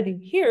verb heading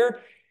here,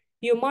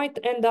 you might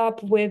end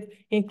up with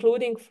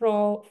including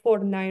for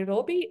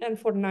Nairobi and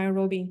for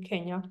Nairobi in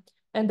Kenya.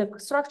 And the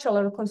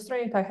structural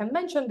constraint I have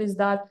mentioned is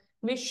that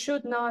we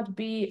should not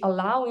be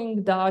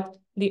allowing that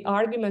the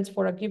arguments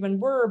for a given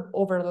verb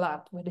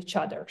overlap with each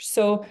other.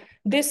 So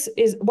this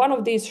is one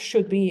of these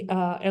should be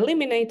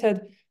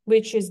eliminated,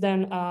 which is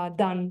then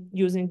done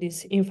using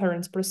these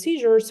inference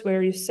procedures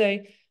where you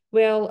say,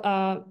 well,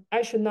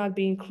 I should not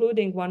be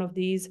including one of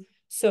these.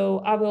 So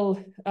I will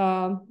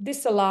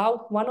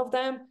disallow one of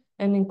them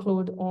and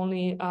include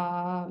only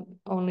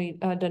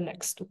the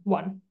next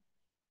one.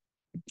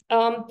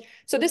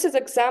 So this is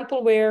an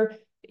example where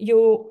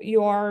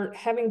you are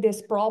having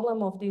this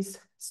problem of this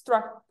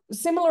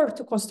similar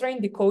to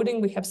constraint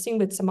decoding we have seen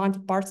with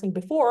semantic parsing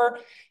before,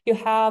 you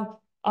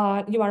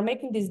are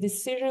making these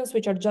decisions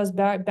which are just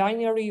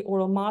binary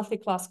or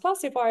multi-class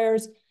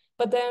classifiers,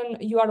 but then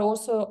you are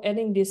also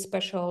adding these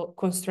special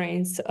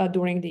constraints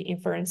during the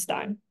inference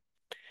time.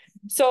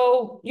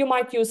 So you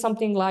might use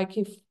something like,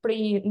 if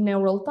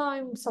pre-neural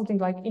time, something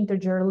like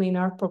integer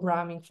linear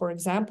programming, for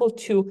example,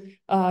 to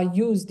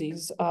use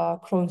these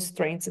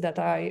constraints that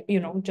I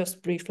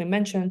just briefly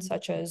mentioned,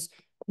 such as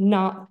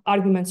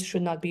arguments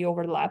should not be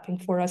overlapping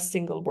for a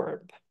single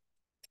verb.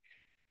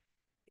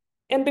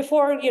 And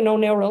before,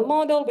 neural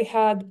model, we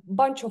had a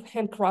bunch of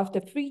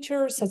handcrafted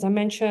features. As I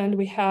mentioned,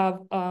 we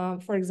have,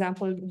 for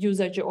example,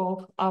 usage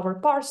of our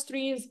parse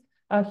trees.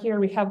 Here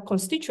we have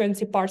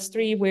constituency parse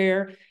tree,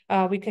 where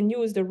we can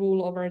use the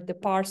rule over the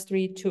parse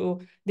tree to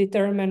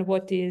determine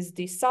what is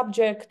the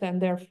subject,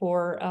 and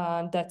therefore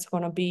that's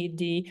going to be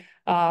the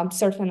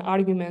certain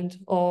argument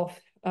of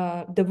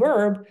the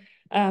verb.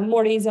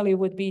 More easily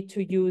would be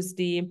to use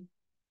the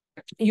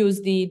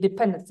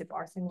dependency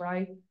parsing,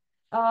 right?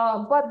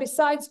 But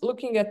besides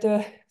looking at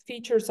the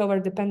features of our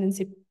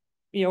dependency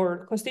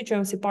or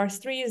constituency parse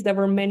trees, there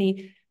were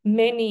many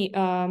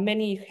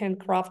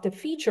handcrafted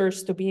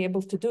features to be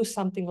able to do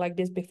something like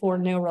this before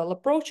neural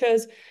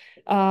approaches.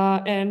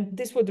 And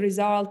this would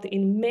result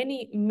in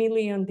many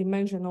million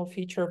dimensional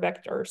feature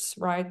vectors,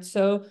 right?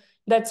 So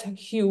that's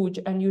huge,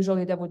 and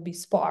usually that would be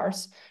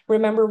sparse.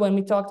 Remember when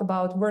we talked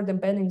about word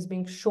embeddings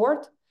being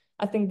short?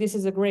 I think this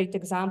is a great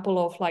example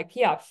of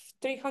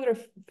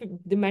 300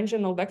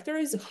 dimensional vector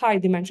is a high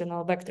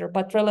dimensional vector,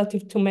 but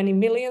relative to many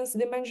millions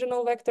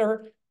dimensional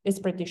vector is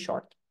pretty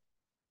short.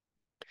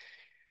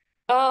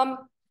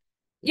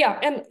 Yeah,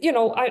 and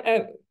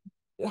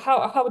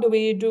how do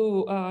we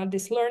do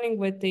this learning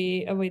with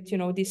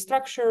these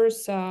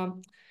structures?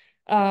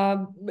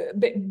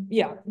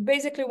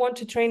 Basically want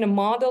to train a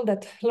model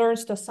that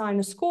learns to assign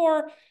a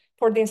score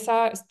for the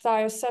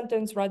entire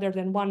sentence rather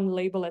than one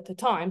label at a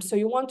time. So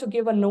you want to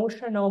give a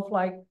notion of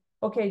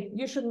okay,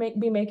 you should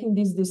be making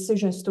these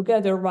decisions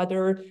together,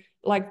 rather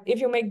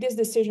if you make this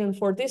decision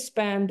for this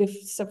span,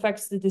 this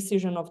affects the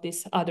decision of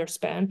this other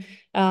span.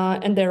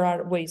 And there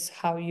are ways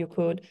how you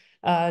could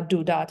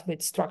do that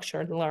with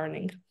structured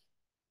learning.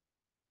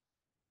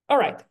 All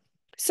right,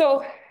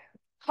 so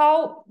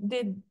how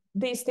did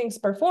these things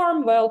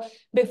perform? Well,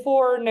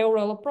 before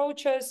neural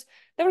approaches,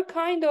 they were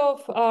kind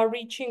of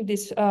reaching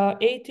this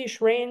 8-ish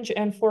range,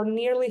 and for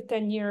nearly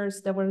 10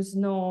 years, there was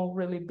no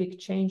really big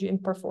change in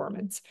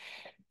performance.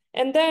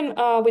 And then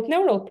with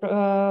neural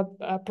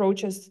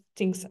approaches,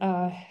 things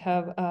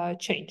have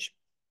changed.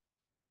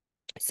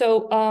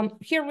 So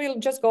here we'll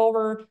just go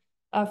over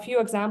a few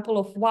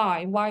examples of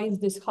why. Why is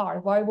this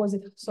hard? Why was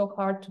it so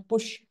hard to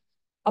push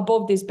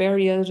above this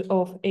barrier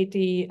of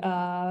 80%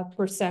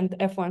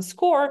 F1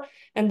 score?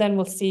 And then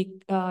we'll see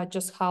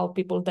just how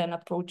people then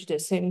approach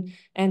this in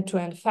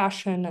end-to-end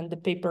fashion. And the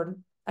paper,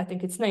 I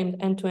think it's named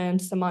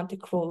End-to-End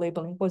Semantic Role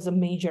Labeling, was a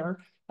major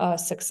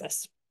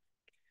success.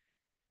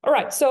 All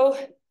right, so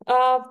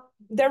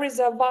there is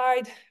a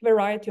wide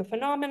variety of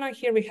phenomena.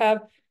 Here we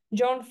have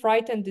John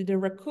frightened the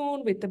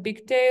raccoon with the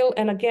big tail.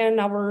 And again,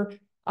 our,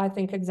 I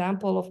think,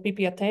 example of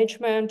PP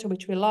attachment,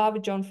 which we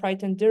love. John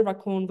frightened the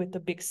raccoon with the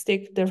big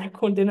stick. The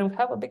raccoon didn't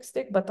have a big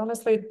stick, but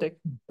honestly, they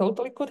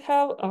totally could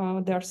have.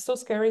 They're so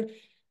scary.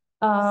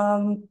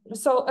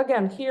 So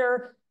again,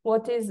 here,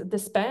 what is the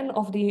span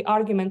of the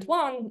argument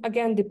one?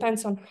 Again,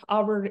 depends on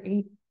our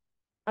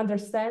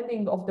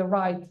understanding of the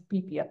right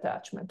PP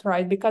attachment,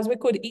 right? Because we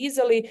could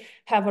easily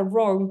have a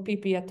wrong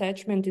PP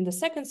attachment in the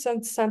second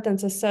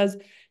sentence that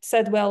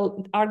said,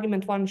 well,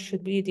 argument one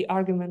should be the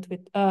argument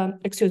with,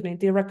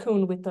 the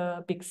raccoon with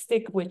a big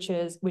stick, which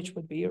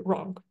would be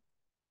wrong.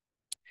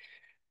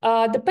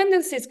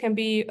 Dependencies can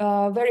be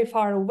very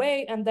far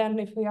away. And then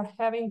if we are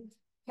having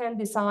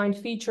hand-designed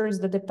features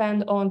that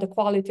depend on the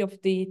quality of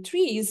the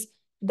trees,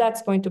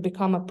 that's going to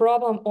become a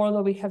problem,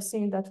 although we have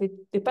seen that with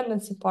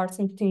dependency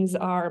parsing, things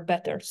are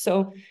better.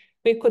 So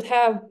we could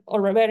have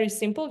a very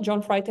simple,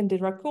 John frightened the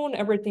raccoon,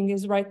 everything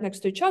is right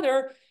next to each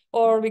other,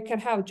 or we can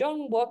have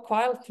John walk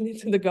quietly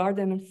into the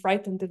garden and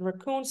frighten the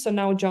raccoon. So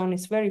now John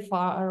is very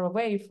far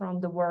away from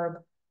the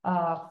verb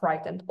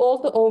frightened.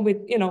 Also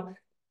with,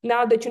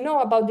 now that you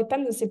know about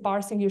dependency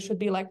parsing, you should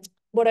be like,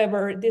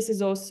 whatever, this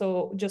is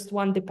also just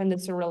one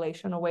dependency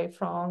relation away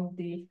from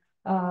the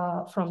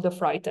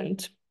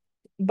frightened.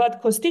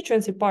 But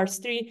constituency parse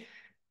tree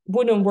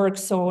wouldn't work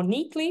so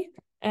neatly.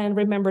 And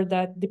remember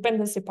that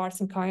dependency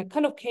parsing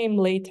kind of came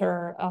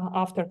later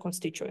after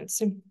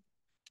constituency.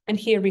 And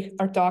here we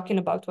are talking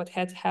about what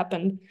had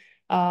happened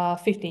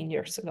 15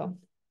 years ago.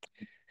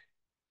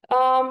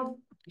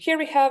 Here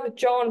we have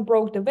John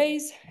broke the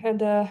vase, and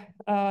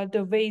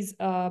the vase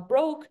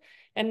broke.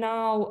 And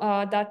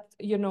now that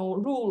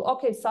rule,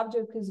 okay,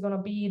 subject is gonna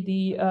be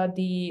the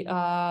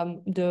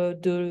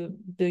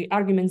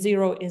argument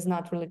 0 is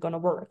not really gonna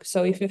work.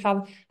 So if you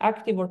have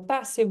active or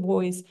passive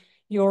voice,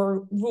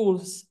 your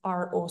rules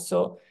are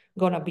also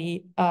gonna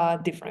be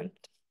different.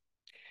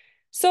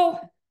 So,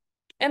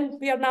 and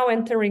we are now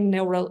entering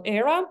neural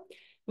era.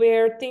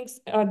 where things,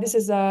 this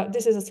is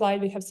a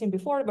slide we have seen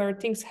before, where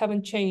things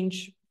haven't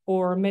changed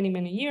for many,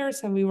 many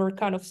years, and we were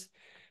kind of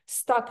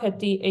stuck at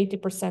the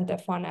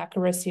 80% F1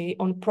 accuracy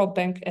on prop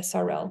bank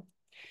SRL.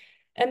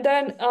 And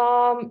then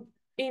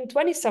in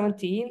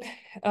 2017,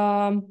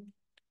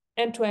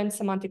 end-to-end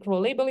semantic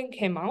role labeling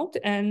came out,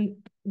 and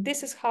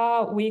this is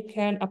how we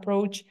can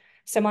approach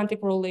semantic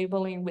role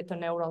labeling with a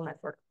neural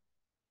network.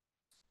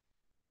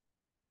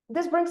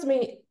 This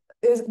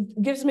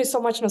gives me so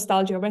much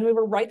nostalgia. When we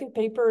were writing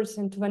papers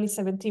in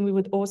 2017, we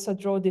would also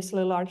draw these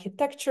little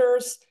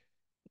architectures.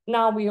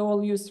 Now we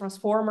all use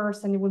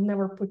transformers, and you would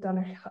never put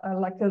on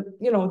like a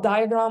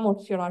diagram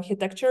of your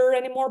architecture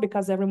anymore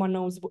because everyone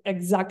knows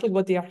exactly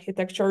what the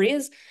architecture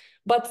is.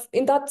 But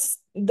in back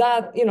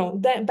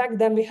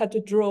then we had to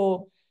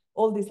draw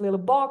all these little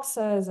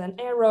boxes and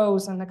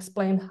arrows and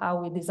explain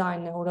how we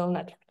design neural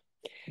network.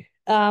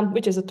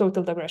 Which is a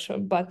total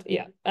digression, but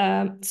yeah.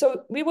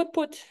 So we would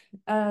put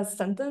a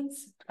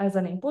sentence as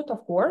an input,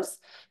 of course,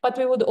 but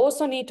we would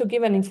also need to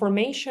give an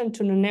information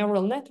to the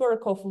neural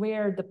network of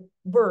where the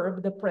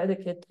verb, the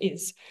predicate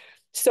is.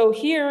 So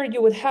here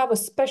you would have a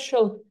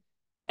special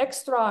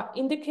extra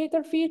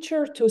indicator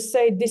feature to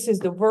say this is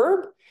the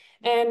verb,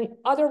 and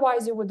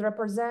otherwise you would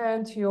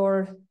represent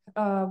your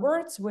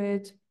words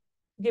with,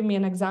 give me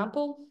an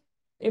example.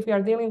 If we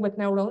are dealing with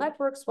neural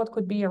networks, what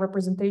could be a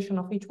representation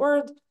of each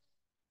word?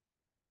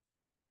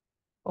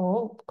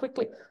 Oh,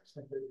 quickly.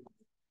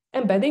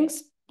 Embeddings.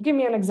 Give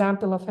me an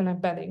example of an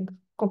embedding,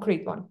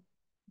 concrete one.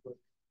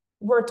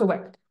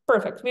 Word2vec.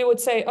 Perfect. We would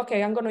say,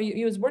 okay, I'm going to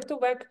use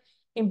Word2vec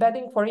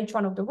embedding for each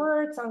one of the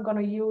words. I'm going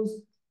to use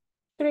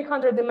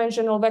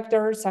 300-dimensional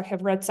vectors. I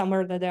have read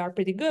somewhere that they are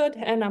pretty good.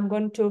 And I'm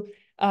going to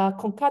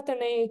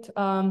concatenate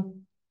a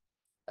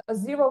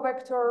zero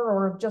vector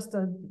or just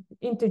an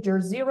integer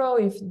 0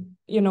 if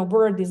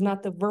word is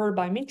not the verb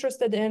I'm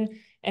interested in,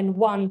 and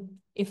 1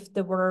 if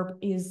the verb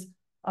is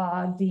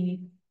the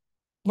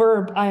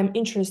verb I am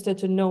interested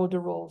to know the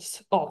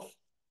rules of.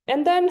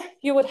 And then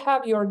you would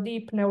have your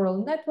deep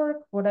neural network,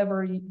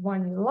 whatever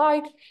one you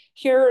like.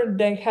 Here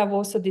they have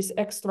also these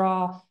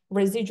extra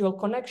residual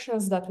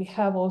connections that we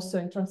have also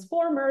in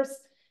transformers.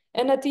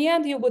 And at the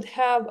end, you would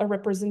have a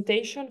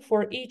representation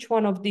for each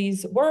one of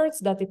these words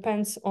that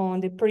depends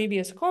on the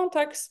previous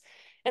context.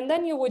 And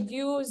then you would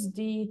use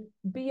the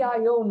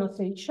BIO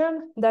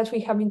notation that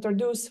we have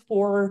introduced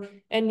for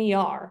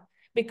NER.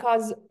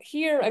 Because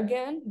here,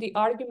 again, the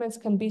arguments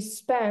can be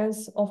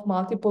spans of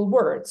multiple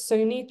words. So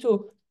you need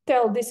to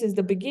tell this is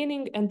the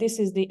beginning and this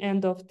is the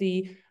end of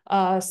the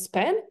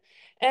span.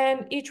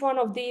 And each one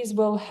of these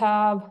will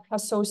have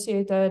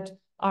associated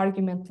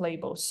argument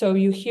labels. So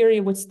you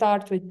would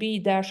start with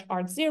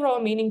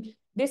B-arg0, meaning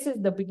this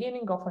is the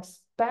beginning of a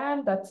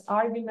span that's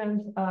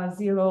argument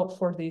 0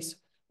 for this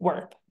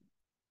verb.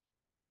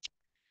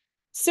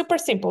 Super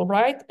simple,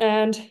 right?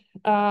 And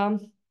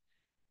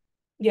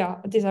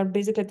yeah, these are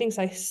basically things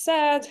I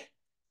said.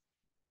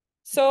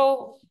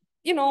 So,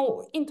 in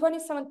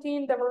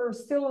 2017, there were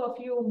still a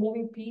few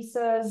moving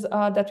pieces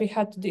that we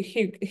had to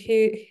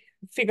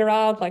figure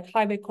out, like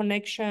highway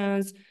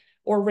connections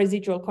or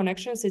residual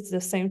connections. It's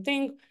the same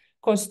thing.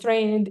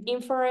 Constrained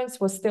inference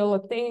was still a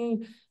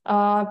thing.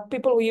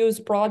 People who use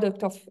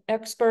product of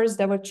experts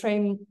that would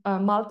train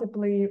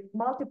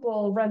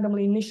multiple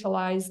randomly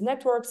initialized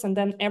networks and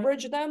then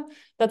average them.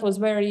 That was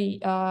very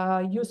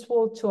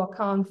useful to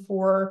account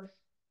for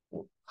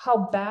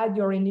how bad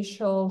your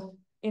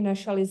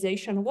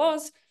initialization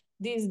was.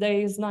 These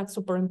days, not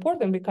super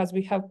important because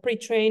we have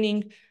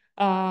pre-training.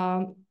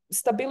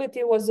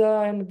 Stability was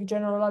and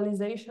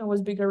generalization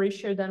was bigger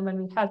issue than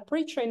when we had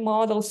pre-trained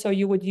models. So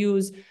you would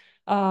use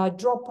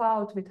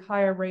dropout with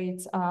higher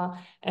rates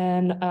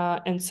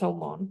and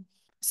so on.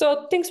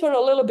 So things were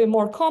a little bit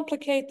more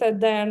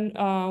complicated than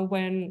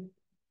when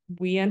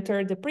we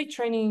entered the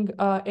pre-training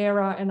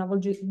era, and I will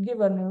just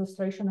give an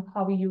illustration of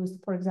how we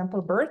used, for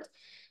example, BERT.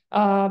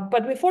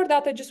 But before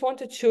that, I just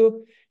wanted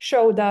to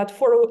show that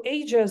for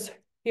ages,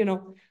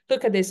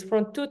 look at this,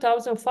 from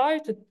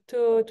 2005 to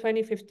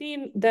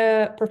 2015,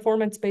 the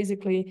performance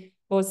basically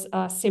was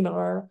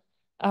similar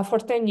for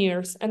 10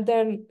 years. And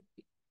then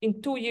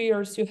in 2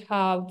 years, you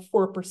have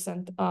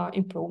 4%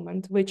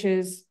 improvement, which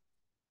is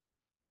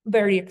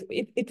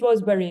it was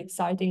very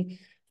exciting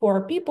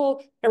for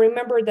people. I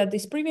remember that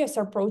these previous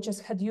approaches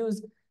had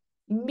used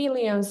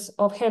millions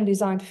of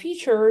hand-designed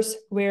features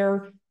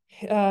where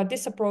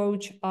this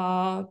approach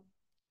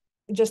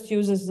just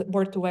uses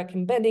Word2vec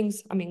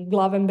embeddings,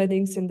 glove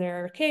embeddings in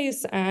their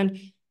case, and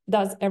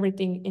does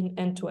everything in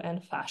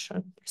end-to-end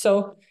fashion.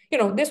 So,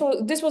 this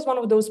was one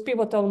of those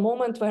pivotal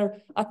moments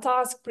where a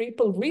task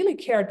people really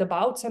cared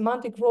about,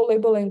 semantic role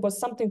labeling was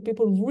something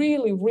people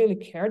really, really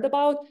cared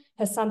about,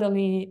 has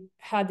suddenly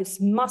had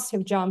these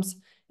massive jumps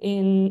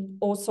in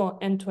also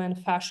end-to-end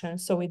fashion.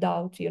 So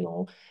without,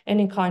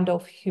 any kind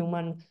of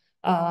human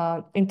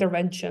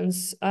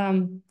interventions.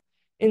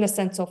 In the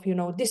sense of,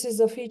 this is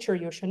a feature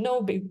you should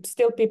know, but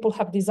still people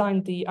have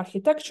designed the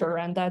architecture,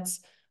 and that's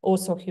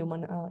also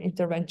human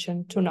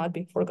intervention to not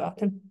be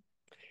forgotten.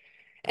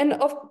 And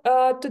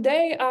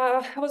today,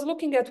 I was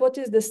looking at what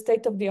is the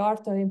state of the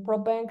art in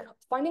prop bank.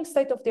 Finding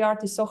state of the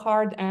art is so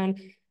hard, and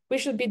we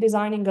should be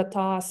designing a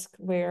task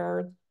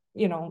where,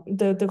 you know,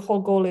 the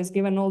whole goal is,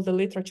 given all the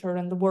literature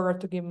and the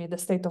word, to give me the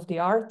state of the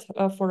art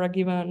for a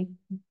given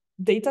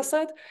data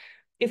set.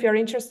 If you're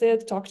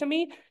interested, talk to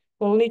me.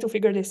 We'll need to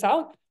figure this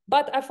out.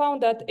 But I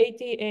found that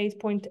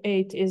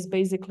 88.8 is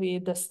basically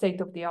the state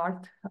of the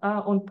art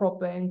on prop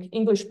bank,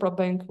 English prop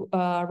bank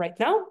right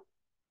now.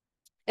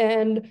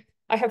 And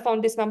I have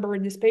found this number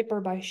in this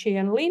paper by Shea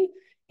and Lin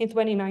in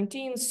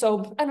 2019.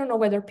 So I don't know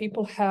whether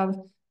people have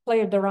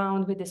played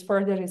around with this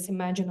further. It's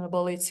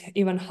imaginable it's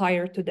even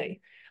higher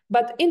today.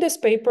 But in this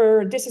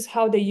paper, this is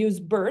how they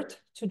use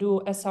BERT to do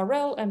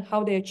SRL and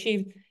how they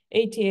achieved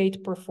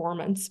 88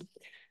 performance,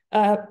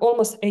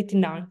 almost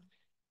 89.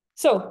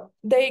 So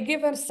they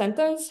give a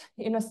sentence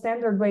in a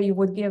standard way you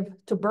would give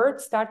to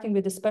BERT, starting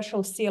with a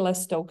special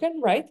CLS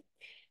token, right?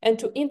 And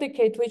to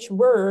indicate which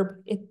verb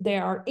they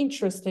are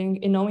interested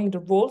in knowing the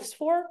rules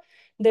for,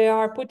 they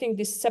are putting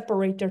these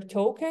separator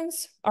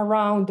tokens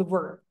around the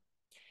verb.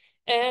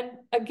 And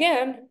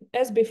again,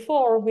 as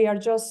before, we are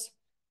just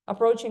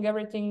approaching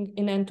everything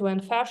in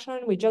end-to-end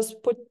fashion. We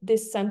just put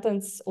this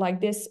sentence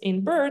like this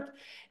in BERT,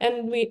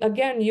 and we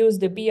again use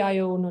the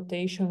BIO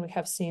notation we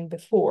have seen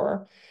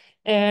before.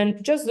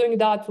 And just doing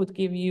that would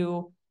give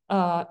you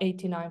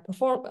 89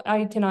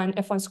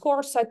 F1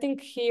 scores. I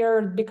think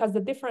here, because the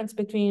difference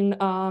between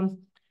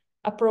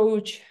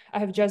approach I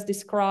have just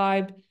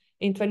described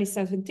in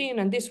 2017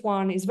 and this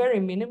one is very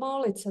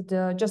minimal. It's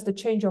just the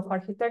change of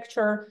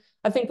architecture.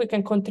 I think we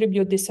can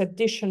contribute this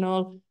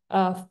additional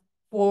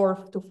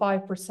 4 to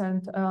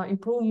 5%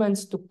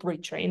 improvements to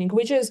pre-training,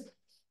 which is,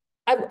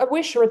 I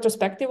wish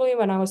retrospectively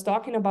when I was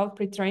talking about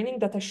pre-training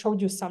that I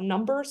showed you some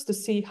numbers to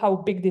see how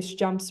big these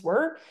jumps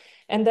were.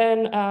 And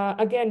then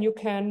again, you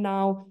can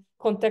now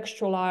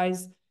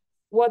contextualize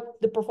what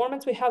the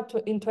performance we have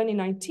in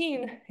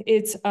 2019.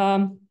 It's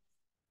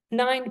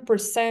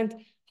 9%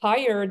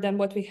 higher than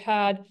what we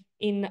had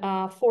in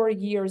 4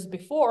 years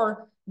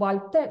before,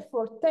 while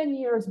for 10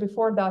 years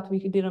before that, we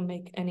didn't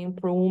make any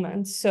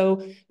improvements.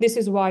 So this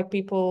is why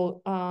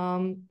people,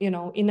 you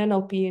know, in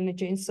NLP and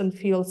adjacent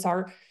fields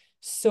are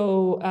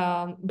so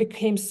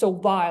became so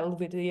wild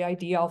with the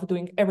idea of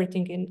doing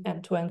everything in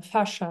end-to-end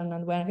fashion,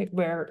 and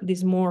where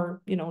these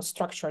more, you know,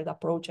 structured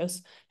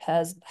approaches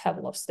have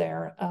lost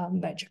their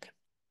magic.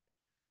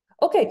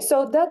 Okay,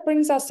 so that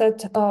brings us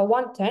at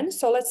 1:10.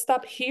 So let's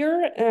stop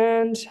here,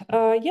 and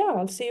yeah,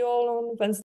 I'll see you all on Wednesday.